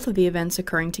of both of the events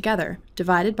occurring together,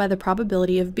 divided by the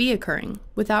probability of B occurring,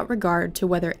 without regard to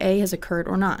whether A has occurred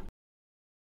or not.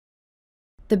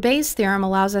 The Bayes theorem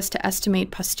allows us to estimate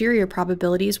posterior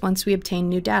probabilities once we obtain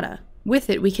new data. With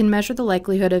it, we can measure the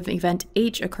likelihood of event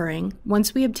H occurring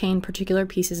once we obtain particular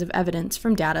pieces of evidence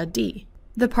from data D.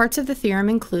 The parts of the theorem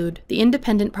include the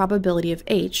independent probability of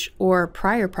H, or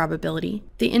prior probability,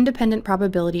 the independent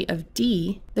probability of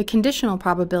D, the conditional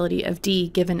probability of D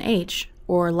given H,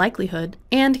 or likelihood,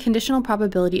 and conditional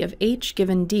probability of H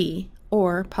given D,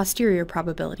 or posterior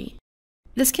probability.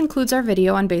 This concludes our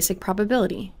video on basic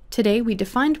probability. Today we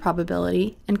defined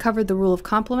probability and covered the rule of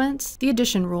complements, the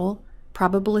addition rule,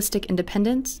 probabilistic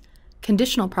independence,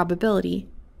 conditional probability,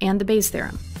 and the Bayes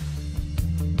theorem.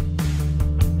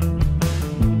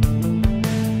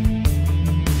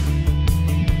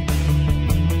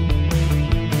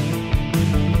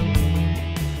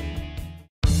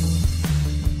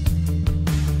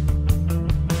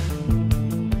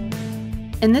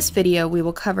 In this video, we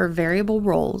will cover variable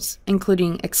roles,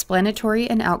 including explanatory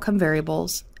and outcome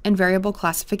variables, and variable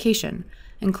classification,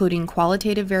 including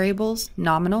qualitative variables,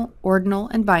 nominal, ordinal,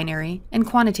 and binary, and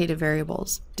quantitative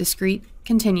variables, discrete,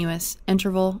 continuous,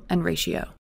 interval, and ratio.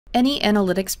 Any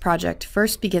analytics project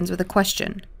first begins with a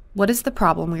question. What is the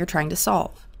problem we are trying to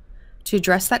solve? To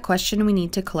address that question, we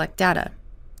need to collect data.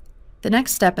 The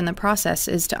next step in the process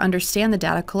is to understand the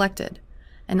data collected,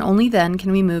 and only then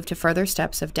can we move to further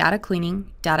steps of data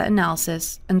cleaning, data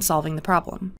analysis, and solving the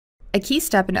problem. A key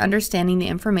step in understanding the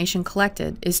information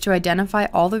collected is to identify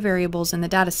all the variables in the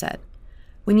dataset.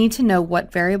 We need to know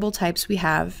what variable types we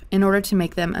have in order to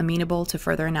make them amenable to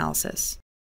further analysis.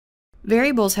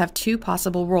 Variables have two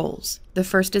possible roles. The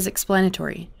first is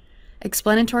explanatory.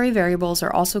 Explanatory variables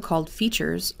are also called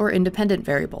features or independent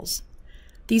variables.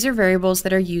 These are variables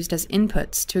that are used as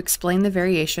inputs to explain the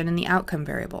variation in the outcome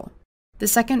variable. The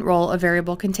second role a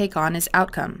variable can take on is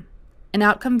outcome. An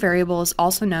outcome variable is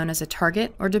also known as a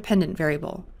target or dependent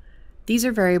variable. These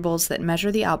are variables that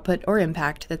measure the output or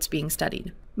impact that's being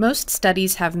studied. Most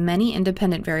studies have many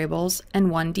independent variables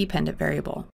and one dependent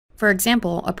variable. For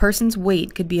example, a person's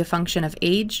weight could be a function of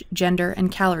age, gender,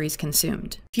 and calories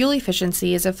consumed. Fuel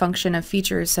efficiency is a function of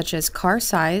features such as car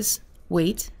size,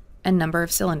 weight, and number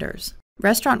of cylinders.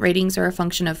 Restaurant ratings are a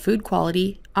function of food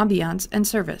quality, ambiance, and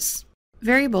service.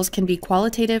 Variables can be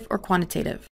qualitative or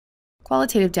quantitative.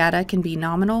 Qualitative data can be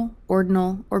nominal,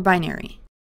 ordinal, or binary.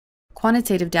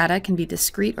 Quantitative data can be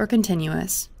discrete or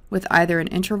continuous, with either an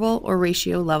interval or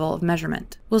ratio level of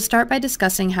measurement. We'll start by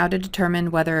discussing how to determine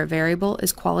whether a variable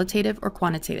is qualitative or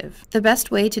quantitative. The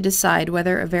best way to decide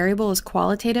whether a variable is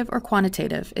qualitative or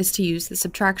quantitative is to use the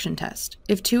subtraction test.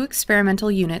 If two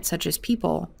experimental units, such as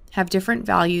people, have different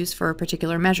values for a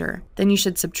particular measure, then you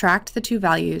should subtract the two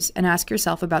values and ask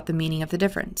yourself about the meaning of the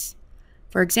difference.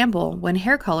 For example, when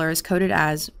hair color is coded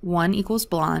as 1 equals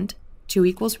blonde, 2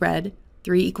 equals red,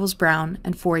 3 equals brown,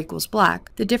 and 4 equals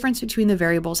black, the difference between the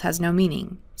variables has no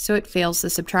meaning, so it fails the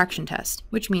subtraction test,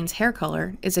 which means hair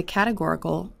color is a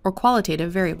categorical or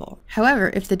qualitative variable. However,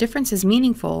 if the difference is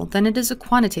meaningful, then it is a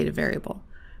quantitative variable.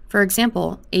 For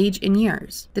example, age in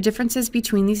years. The differences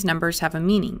between these numbers have a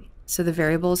meaning, so the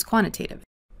variable is quantitative.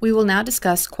 We will now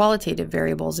discuss qualitative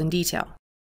variables in detail.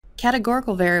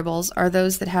 Categorical variables are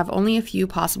those that have only a few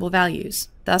possible values,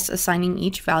 thus assigning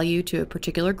each value to a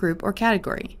particular group or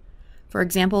category. For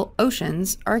example,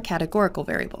 oceans are a categorical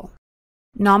variable.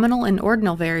 Nominal and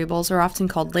ordinal variables are often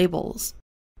called labels.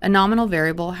 A nominal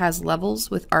variable has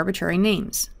levels with arbitrary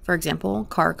names, for example,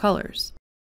 car colors.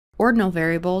 Ordinal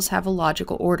variables have a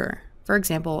logical order, for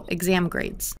example, exam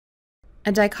grades.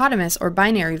 A dichotomous or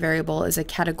binary variable is a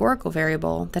categorical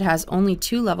variable that has only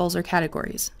two levels or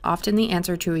categories, often the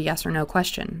answer to a yes or no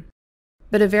question.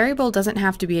 But a variable doesn't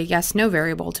have to be a yes-no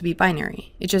variable to be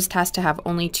binary. It just has to have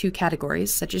only two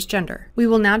categories, such as gender. We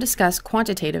will now discuss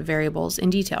quantitative variables in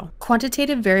detail.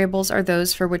 Quantitative variables are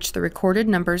those for which the recorded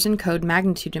numbers encode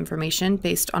magnitude information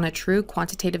based on a true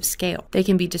quantitative scale. They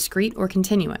can be discrete or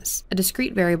continuous. A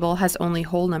discrete variable has only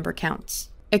whole number counts.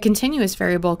 A continuous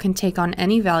variable can take on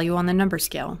any value on the number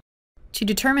scale. To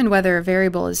determine whether a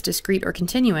variable is discrete or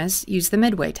continuous, use the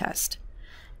midway test.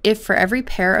 If for every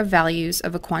pair of values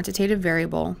of a quantitative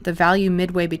variable, the value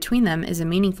midway between them is a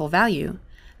meaningful value,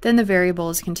 then the variable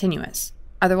is continuous.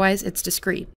 Otherwise, it's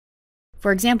discrete.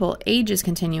 For example, age is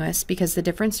continuous because the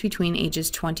difference between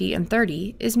ages 20 and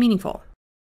 30 is meaningful.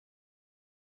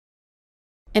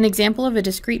 An example of a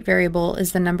discrete variable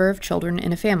is the number of children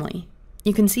in a family.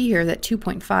 You can see here that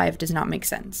 2.5 does not make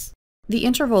sense. The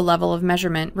interval level of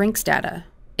measurement ranks data.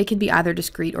 It can be either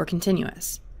discrete or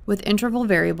continuous. With interval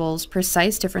variables,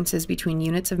 precise differences between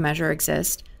units of measure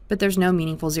exist, but there's no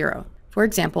meaningful zero. For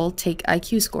example, take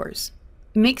IQ scores.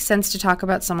 It makes sense to talk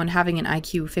about someone having an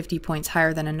IQ 50 points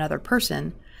higher than another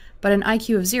person, but an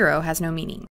IQ of 0 has no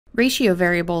meaning. Ratio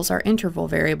variables are interval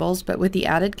variables, but with the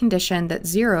added condition that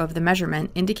 0 of the measurement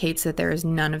indicates that there is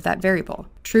none of that variable.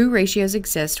 True ratios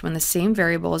exist when the same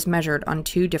variable is measured on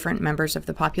two different members of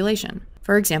the population.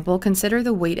 For example, consider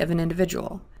the weight of an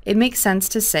individual. It makes sense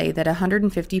to say that a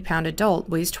 150-pound adult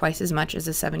weighs twice as much as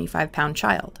a 75-pound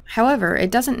child. However,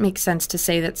 it doesn't make sense to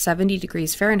say that 70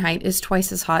 degrees Fahrenheit is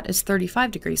twice as hot as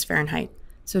 35 degrees Fahrenheit,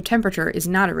 so temperature is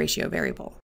not a ratio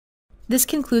variable. This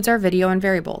concludes our video on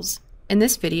variables. In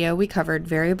this video, we covered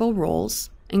variable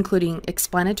roles, including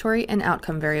explanatory and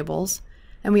outcome variables,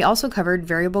 and we also covered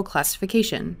variable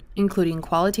classification, including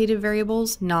qualitative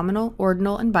variables, nominal,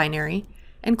 ordinal, and binary,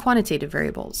 and quantitative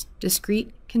variables,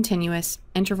 discrete, continuous,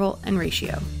 interval, and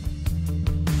ratio.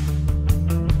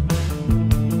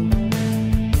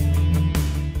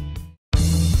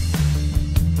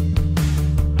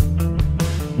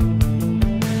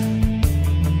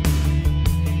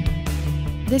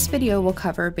 This video will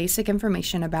cover basic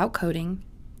information about coding,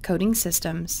 coding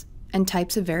systems, and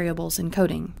types of variables in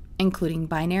coding, including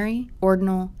binary,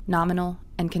 ordinal, nominal,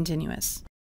 and continuous.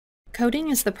 Coding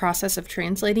is the process of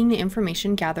translating the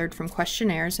information gathered from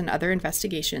questionnaires and other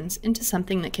investigations into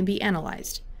something that can be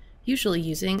analyzed, usually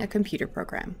using a computer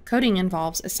program. Coding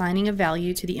involves assigning a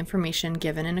value to the information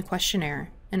given in a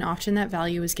questionnaire, and often that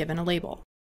value is given a label.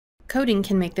 Coding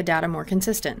can make the data more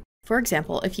consistent. For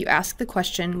example, if you ask the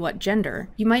question, "What gender?"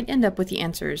 you might end up with the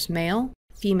answers male,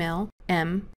 female,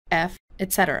 M, F,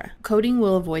 etc. Coding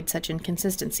will avoid such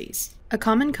inconsistencies. A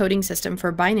common coding system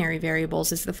for binary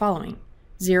variables is the following: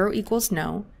 0 equals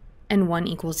no, and 1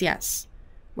 equals yes,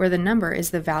 where the number is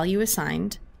the value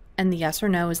assigned, and the yes or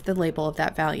no is the label of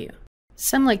that value.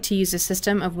 Some like to use a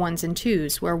system of 1s and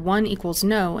 2s, where 1 equals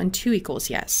no and 2 equals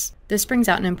yes. This brings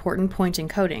out an important point in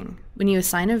coding. When you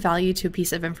assign a value to a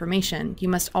piece of information, you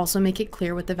must also make it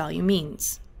clear what the value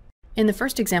means. In the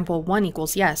first example, 1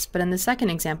 equals yes, but in the second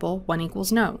example, 1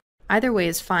 equals no. Either way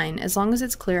is fine, as long as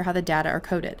it's clear how the data are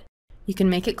coded. You can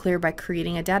make it clear by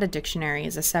creating a data dictionary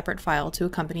as a separate file to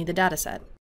accompany the dataset.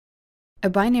 A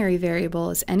binary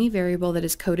variable is any variable that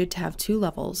is coded to have two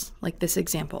levels, like this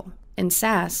example. In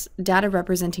SAS, data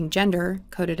representing gender,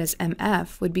 coded as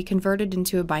MF, would be converted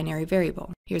into a binary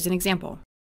variable. Here's an example.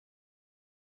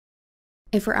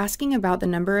 If we're asking about the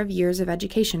number of years of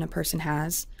education a person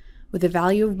has, with a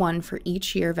value of 1 for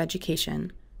each year of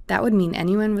education, that would mean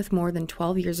anyone with more than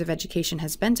 12 years of education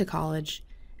has been to college,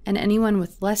 and anyone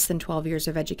with less than 12 years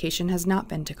of education has not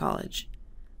been to college.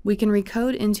 We can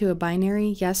recode into a binary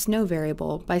yes-no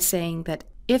variable by saying that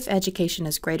if education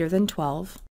is greater than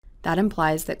 12, that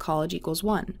implies that college equals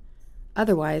 1.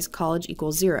 Otherwise, college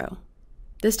equals 0.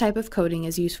 This type of coding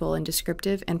is useful in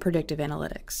descriptive and predictive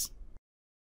analytics.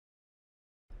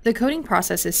 The coding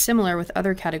process is similar with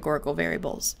other categorical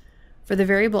variables. For the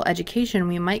variable education,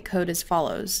 we might code as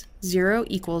follows: 0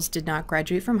 equals did not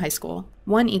graduate from high school,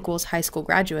 1 equals high school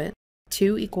graduate,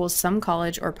 2 equals some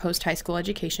college or post-high school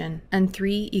education, and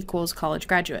 3 equals college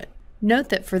graduate. Note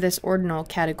that for this ordinal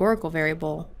categorical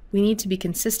variable, we need to be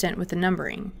consistent with the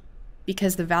numbering,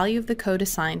 because the value of the code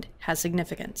assigned has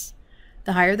significance.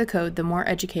 The higher the code, the more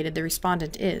educated the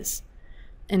respondent is.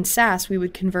 In SAS, we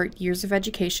would convert years of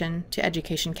education to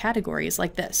education categories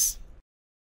like this.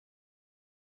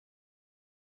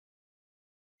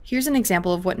 Here's an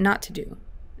example of what not to do.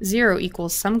 0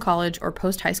 equals some college or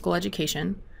post-high school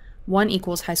education, 1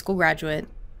 equals high school graduate,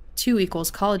 2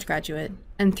 equals college graduate,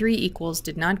 and 3 equals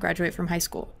did not graduate from high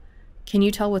school. Can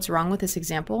you tell what's wrong with this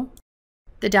example?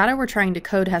 The data we're trying to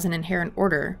code has an inherent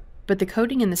order, but the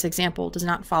coding in this example does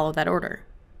not follow that order.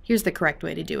 Here's the correct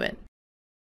way to do it.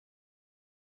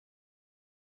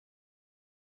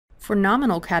 For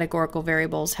nominal categorical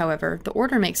variables, however, the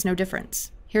order makes no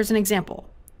difference. Here's an example.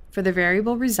 For the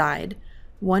variable reside,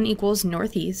 1 equals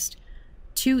northeast,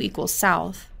 2 equals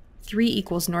south, 3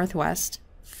 equals northwest,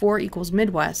 4 equals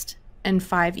midwest, and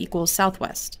 5 equals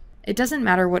southwest. It doesn't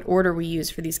matter what order we use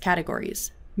for these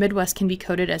categories. Midwest can be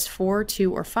coded as 4,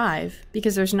 2, or 5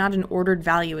 because there's not an ordered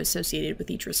value associated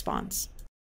with each response.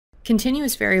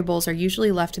 Continuous variables are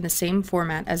usually left in the same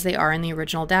format as they are in the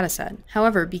original dataset.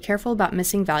 However, be careful about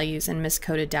missing values and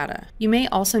miscoded data. You may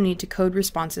also need to code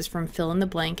responses from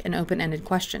fill-in-the-blank and open-ended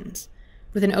questions.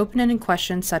 With an open-ended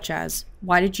question such as,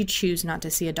 "Why did you choose not to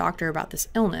see a doctor about this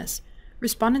illness?"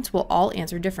 respondents will all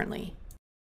answer differently.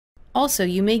 Also,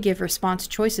 you may give response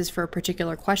choices for a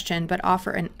particular question, but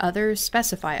offer an Other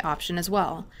Specify option as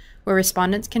well, where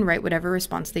respondents can write whatever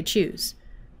response they choose.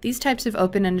 These types of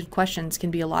open-ended questions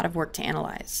can be a lot of work to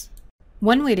analyze.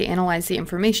 One way to analyze the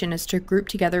information is to group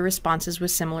together responses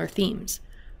with similar themes.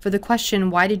 For the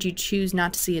question, "Why did you choose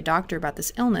not to see a doctor about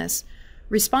this illness?"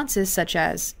 responses such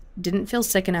as, "Didn't feel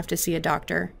sick enough to see a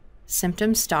doctor,"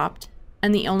 symptoms stopped,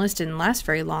 and the illness didn't last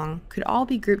very long could all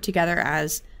be grouped together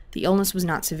as the illness was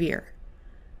not severe.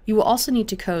 You will also need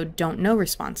to code don't know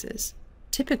responses.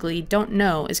 Typically, don't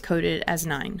know is coded as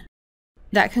 9.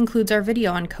 That concludes our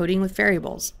video on coding with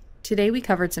variables. Today we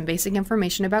covered some basic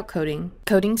information about coding,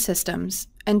 coding systems,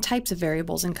 and types of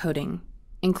variables in coding,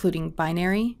 including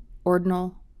binary,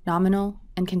 ordinal, nominal,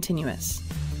 and continuous.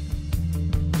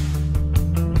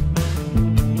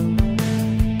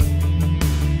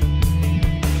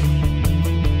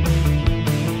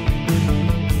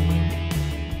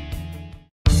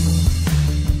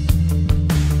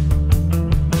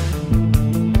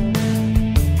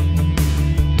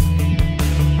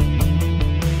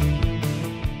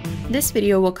 This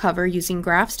video will cover using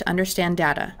graphs to understand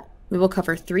data. We will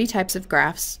cover 3 types of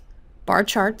graphs: bar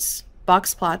charts,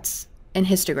 box plots, and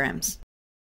histograms.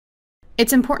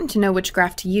 It's important to know which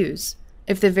graph to use.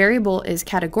 If the variable is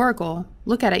categorical,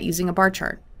 look at it using a bar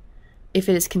chart. If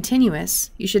it is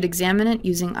continuous, you should examine it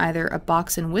using either a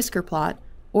box and whisker plot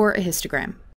or a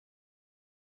histogram.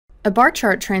 A bar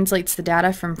chart translates the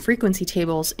data from frequency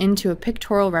tables into a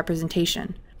pictorial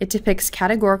representation. It depicts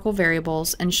categorical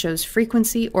variables and shows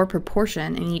frequency or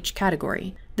proportion in each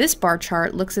category. This bar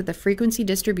chart looks at the frequency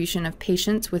distribution of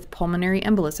patients with pulmonary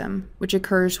embolism, which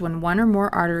occurs when one or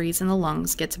more arteries in the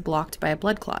lungs gets blocked by a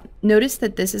blood clot. Notice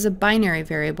that this is a binary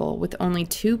variable with only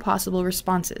 2 possible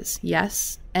responses,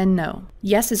 yes and no.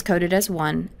 Yes is coded as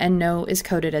 1 and no is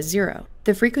coded as 0.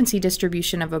 The frequency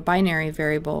distribution of a binary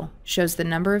variable shows the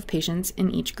number of patients in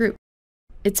each group.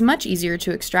 It's much easier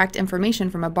to extract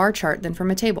information from a bar chart than from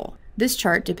a table. This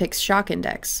chart depicts shock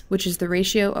index, which is the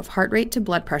ratio of heart rate to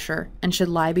blood pressure and should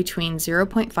lie between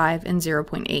 0.5 and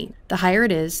 0.8. The higher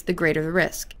it is, the greater the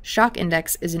risk. Shock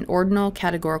index is an ordinal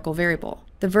categorical variable.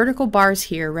 The vertical bars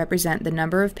here represent the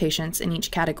number of patients in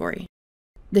each category.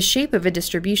 The shape of a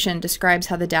distribution describes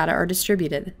how the data are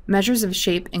distributed. Measures of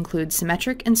shape include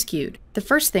symmetric and skewed. The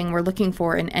first thing we're looking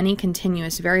for in any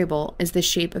continuous variable is the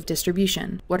shape of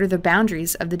distribution. What are the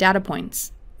boundaries of the data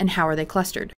points, and how are they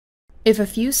clustered? If a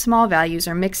few small values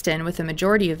are mixed in with a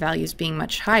majority of values being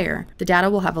much higher, the data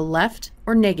will have a left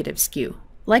or negative skew.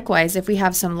 Likewise, if we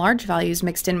have some large values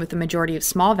mixed in with a majority of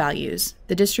small values,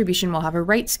 the distribution will have a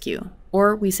right skew,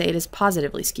 or we say it is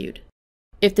positively skewed.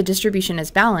 If the distribution is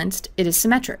balanced, it is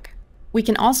symmetric. We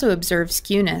can also observe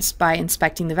skewness by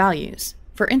inspecting the values.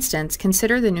 For instance,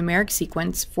 consider the numeric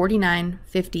sequence 49,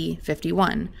 50,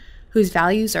 51, whose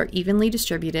values are evenly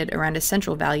distributed around a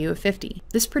central value of 50.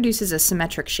 This produces a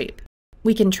symmetric shape.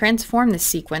 We can transform this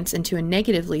sequence into a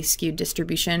negatively skewed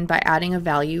distribution by adding a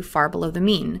value far below the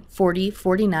mean, 40,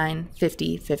 49,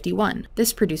 50, 51.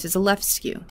 This produces a left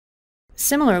skew.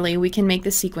 Similarly, we can make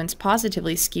the sequence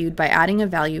positively skewed by adding a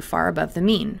value far above the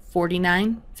mean,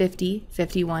 49, 50,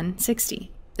 51,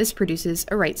 60. This produces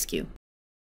a right skew.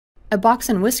 A box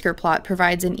and whisker plot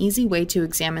provides an easy way to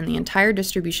examine the entire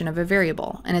distribution of a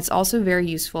variable, and it's also very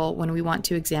useful when we want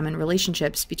to examine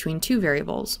relationships between 2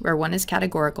 variables, where one is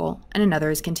categorical and another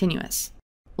is continuous.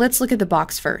 Let's look at the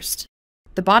box first.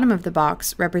 The bottom of the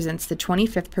box represents the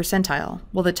 25th percentile,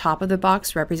 while the top of the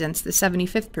box represents the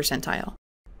 75th percentile.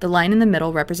 The line in the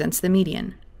middle represents the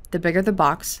median. The bigger the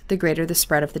box, the greater the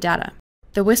spread of the data.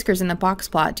 The whiskers in the box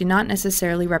plot do not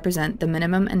necessarily represent the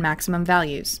minimum and maximum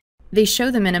values. They show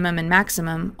the minimum and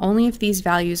maximum only if these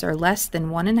values are less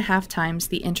than 1.5 times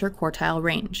the interquartile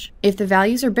range. If the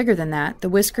values are bigger than that, the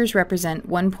whiskers represent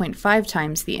 1.5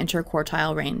 times the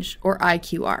interquartile range, or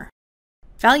IQR.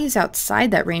 Values outside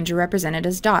that range are represented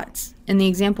as dots. In the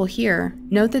example here,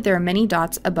 note that there are many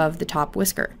dots above the top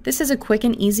whisker. This is a quick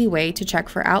and easy way to check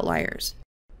for outliers.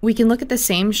 We can look at the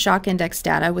same shock index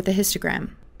data with a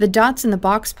histogram. The dots in the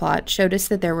box plot showed us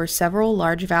that there were several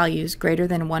large values greater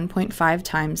than 1.5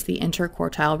 times the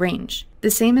interquartile range.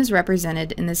 The same is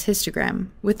represented in this histogram,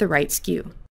 with the right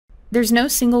skew. There's no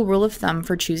single rule of thumb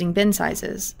for choosing bin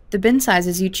sizes. The bin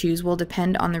sizes you choose will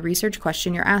depend on the research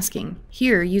question you're asking.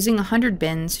 Here, using 100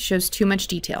 bins shows too much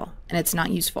detail, and it's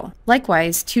not useful.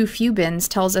 Likewise, too few bins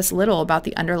tells us little about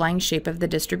the underlying shape of the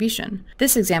distribution.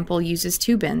 This example uses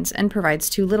 2 bins and provides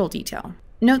too little detail.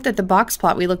 Note that the box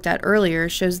plot we looked at earlier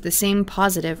shows the same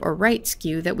positive or right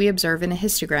skew that we observe in a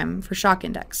histogram for shock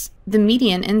index. The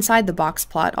median inside the box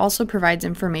plot also provides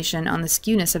information on the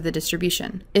skewness of the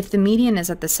distribution. If the median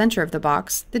is at the center of the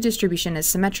box, the distribution is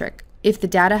symmetric. If the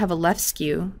data have a left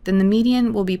skew, then the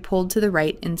median will be pulled to the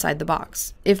right inside the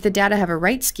box. If the data have a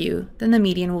right skew, then the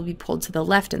median will be pulled to the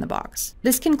left in the box.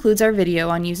 This concludes our video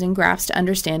on using graphs to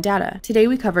understand data. Today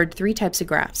we covered 3 types of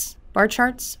graphs: bar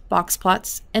charts, box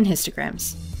plots, and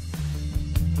histograms.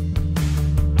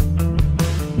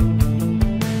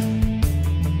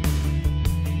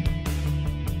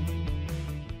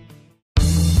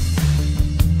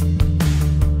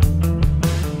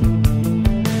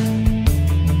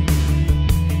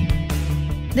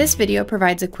 This video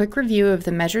provides a quick review of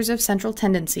the measures of central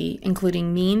tendency,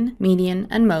 including mean, median,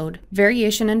 and mode,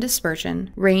 variation and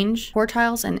dispersion, range,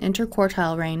 quartiles and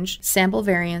interquartile range, sample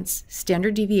variance,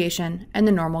 standard deviation, and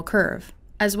the normal curve,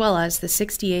 as well as the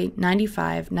 68,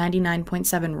 95,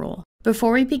 99.7 rule.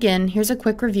 Before we begin, here's a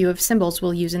quick review of symbols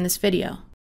we'll use in this video.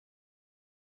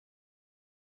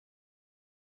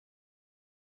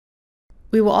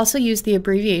 We will also use the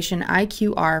abbreviation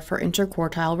IQR for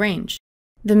interquartile range.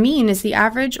 The mean is the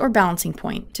average or balancing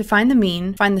point. To find the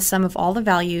mean, find the sum of all the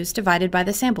values divided by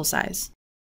the sample size.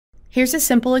 Here's a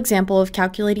simple example of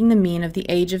calculating the mean of the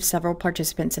age of several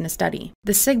participants in a study.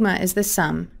 The sigma is the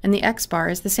sum, and the x-bar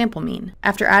is the sample mean.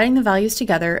 After adding the values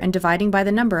together and dividing by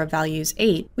the number of values,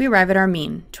 8, we arrive at our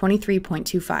mean,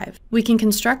 23.25. We can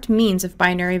construct means of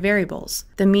binary variables.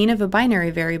 The mean of a binary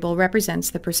variable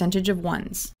represents the percentage of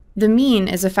ones. The mean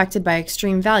is affected by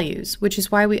extreme values, which is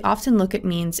why we often look at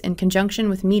means in conjunction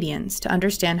with medians to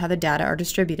understand how the data are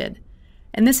distributed.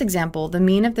 In this example, the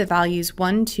mean of the values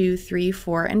 1, 2, 3,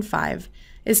 4, and 5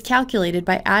 is calculated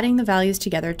by adding the values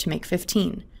together to make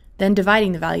 15, then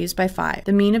dividing the values by 5.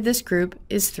 The mean of this group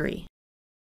is 3.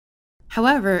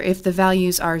 However, if the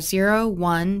values are 0,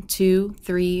 1, 2,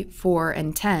 3, 4,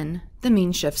 and 10, the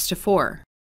mean shifts to 4.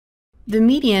 The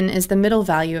median is the middle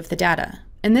value of the data.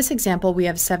 In this example, we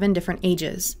have 7 different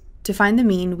ages. To find the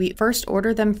mean, we first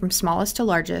order them from smallest to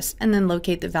largest and then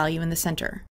locate the value in the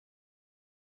center.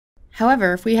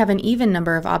 However, if we have an even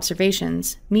number of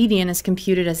observations, median is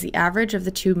computed as the average of the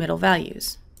two middle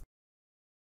values.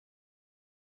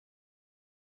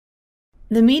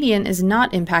 The median is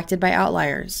not impacted by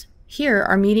outliers. Here,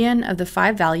 our median of the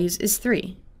 5 values is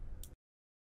 3.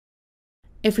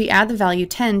 If we add the value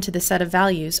 10 to the set of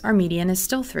values, our median is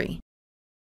still 3.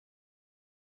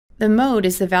 The mode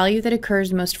is the value that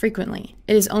occurs most frequently.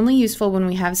 It is only useful when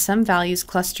we have some values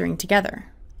clustering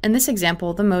together. In this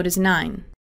example, the mode is 9.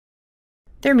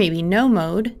 There may be no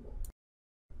mode,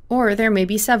 or there may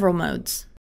be several modes.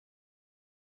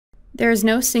 There is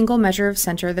no single measure of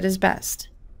center that is best.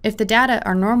 If the data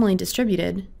are normally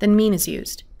distributed, then mean is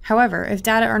used. However, if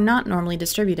data are not normally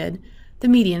distributed, the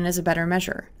median is a better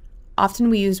measure. Often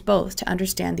we use both to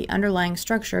understand the underlying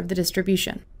structure of the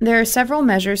distribution. There are several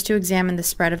measures to examine the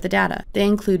spread of the data. They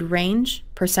include range,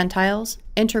 percentiles,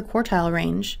 interquartile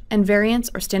range, and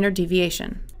variance or standard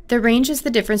deviation. The range is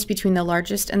the difference between the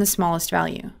largest and the smallest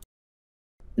value.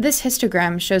 This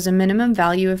histogram shows a minimum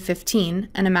value of 15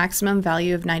 and a maximum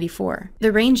value of 94.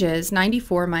 The range is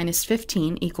 94 minus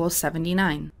 15 equals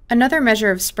 79. Another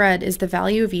measure of spread is the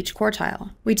value of each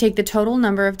quartile. We take the total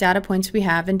number of data points we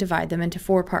have and divide them into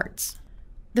 4 parts.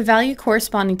 The value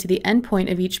corresponding to the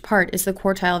endpoint of each part is the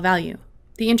quartile value.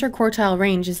 The interquartile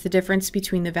range is the difference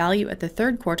between the value at the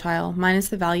third quartile minus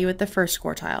the value at the first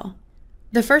quartile.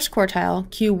 The first quartile,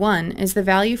 Q1, is the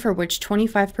value for which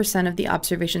 25% of the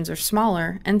observations are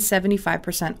smaller and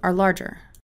 75% are larger.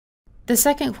 The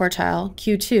second quartile,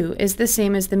 Q2, is the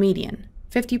same as the median.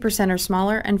 50% are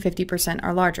smaller and 50%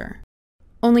 are larger.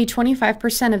 Only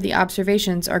 25% of the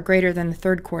observations are greater than the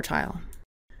third quartile.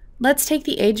 Let's take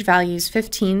the age values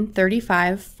 15,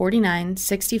 35, 49,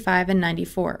 65, and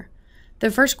 94.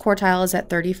 The first quartile is at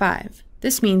 35.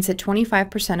 This means that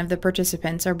 25% of the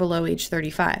participants are below age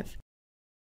 35.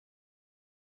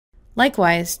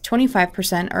 Likewise,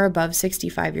 25% are above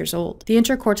 65 years old. The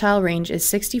interquartile range is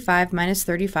 65 minus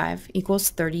 35 equals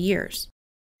 30 years.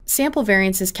 Sample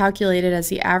variance is calculated as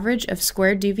the average of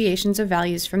squared deviations of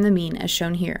values from the mean as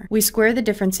shown here. We square the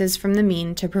differences from the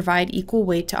mean to provide equal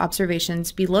weight to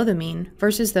observations below the mean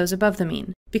versus those above the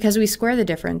mean. Because we square the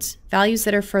difference, values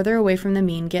that are further away from the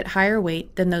mean get higher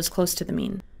weight than those close to the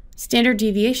mean. Standard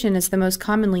deviation is the most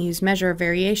commonly used measure of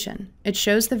variation. It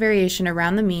shows the variation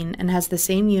around the mean and has the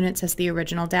same units as the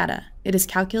original data. It is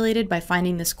calculated by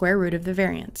finding the square root of the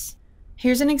variance.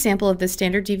 Here's an example of the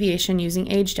standard deviation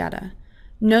using age data.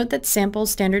 Note that sample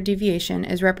standard deviation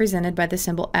is represented by the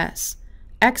symbol S.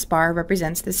 X-bar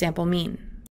represents the sample mean.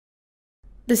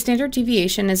 The standard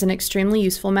deviation is an extremely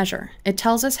useful measure. It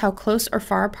tells us how close or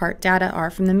far apart data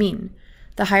are from the mean.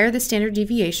 The higher the standard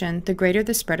deviation, the greater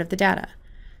the spread of the data.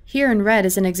 Here in red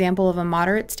is an example of a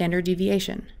moderate standard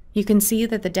deviation. You can see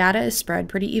that the data is spread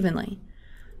pretty evenly.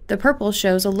 The purple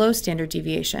shows a low standard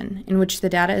deviation, in which the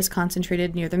data is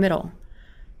concentrated near the middle.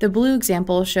 The blue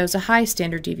example shows a high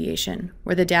standard deviation,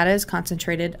 where the data is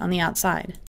concentrated on the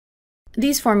outside.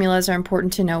 These formulas are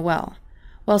important to know well.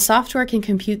 While software can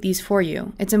compute these for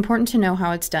you, it's important to know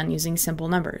how it's done using simple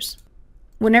numbers.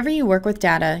 Whenever you work with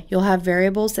data, you'll have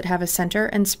variables that have a center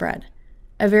and spread.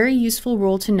 A very useful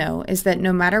rule to know is that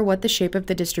no matter what the shape of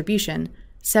the distribution,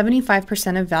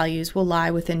 75% of values will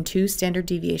lie within 2 standard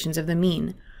deviations of the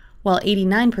mean, while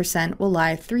 89% will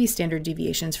lie 3 standard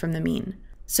deviations from the mean.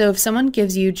 So if someone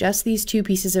gives you just these 2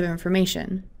 pieces of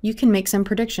information, you can make some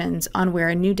predictions on where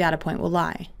a new data point will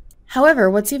lie. However,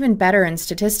 what's even better in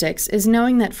statistics is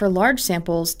knowing that for large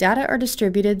samples, data are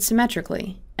distributed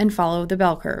symmetrically and follow the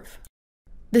bell curve.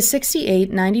 The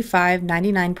 68, 95,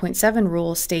 99.7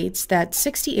 rule states that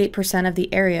 68% of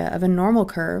the area of a normal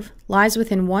curve lies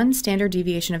within 1 standard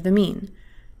deviation of the mean,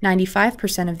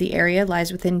 95% of the area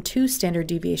lies within 2 standard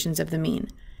deviations of the mean,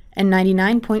 and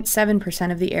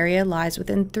 99.7% of the area lies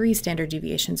within 3 standard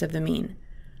deviations of the mean.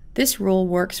 This rule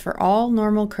works for all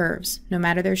normal curves, no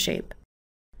matter their shape.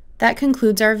 That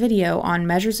concludes our video on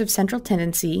measures of central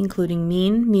tendency, including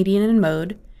mean, median, and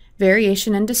mode,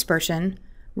 variation and dispersion,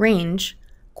 range,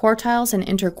 quartiles and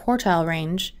interquartile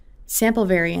range, sample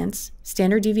variance,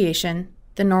 standard deviation,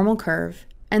 the normal curve,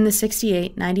 and the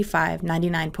 68, 95,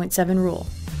 99.7 rule.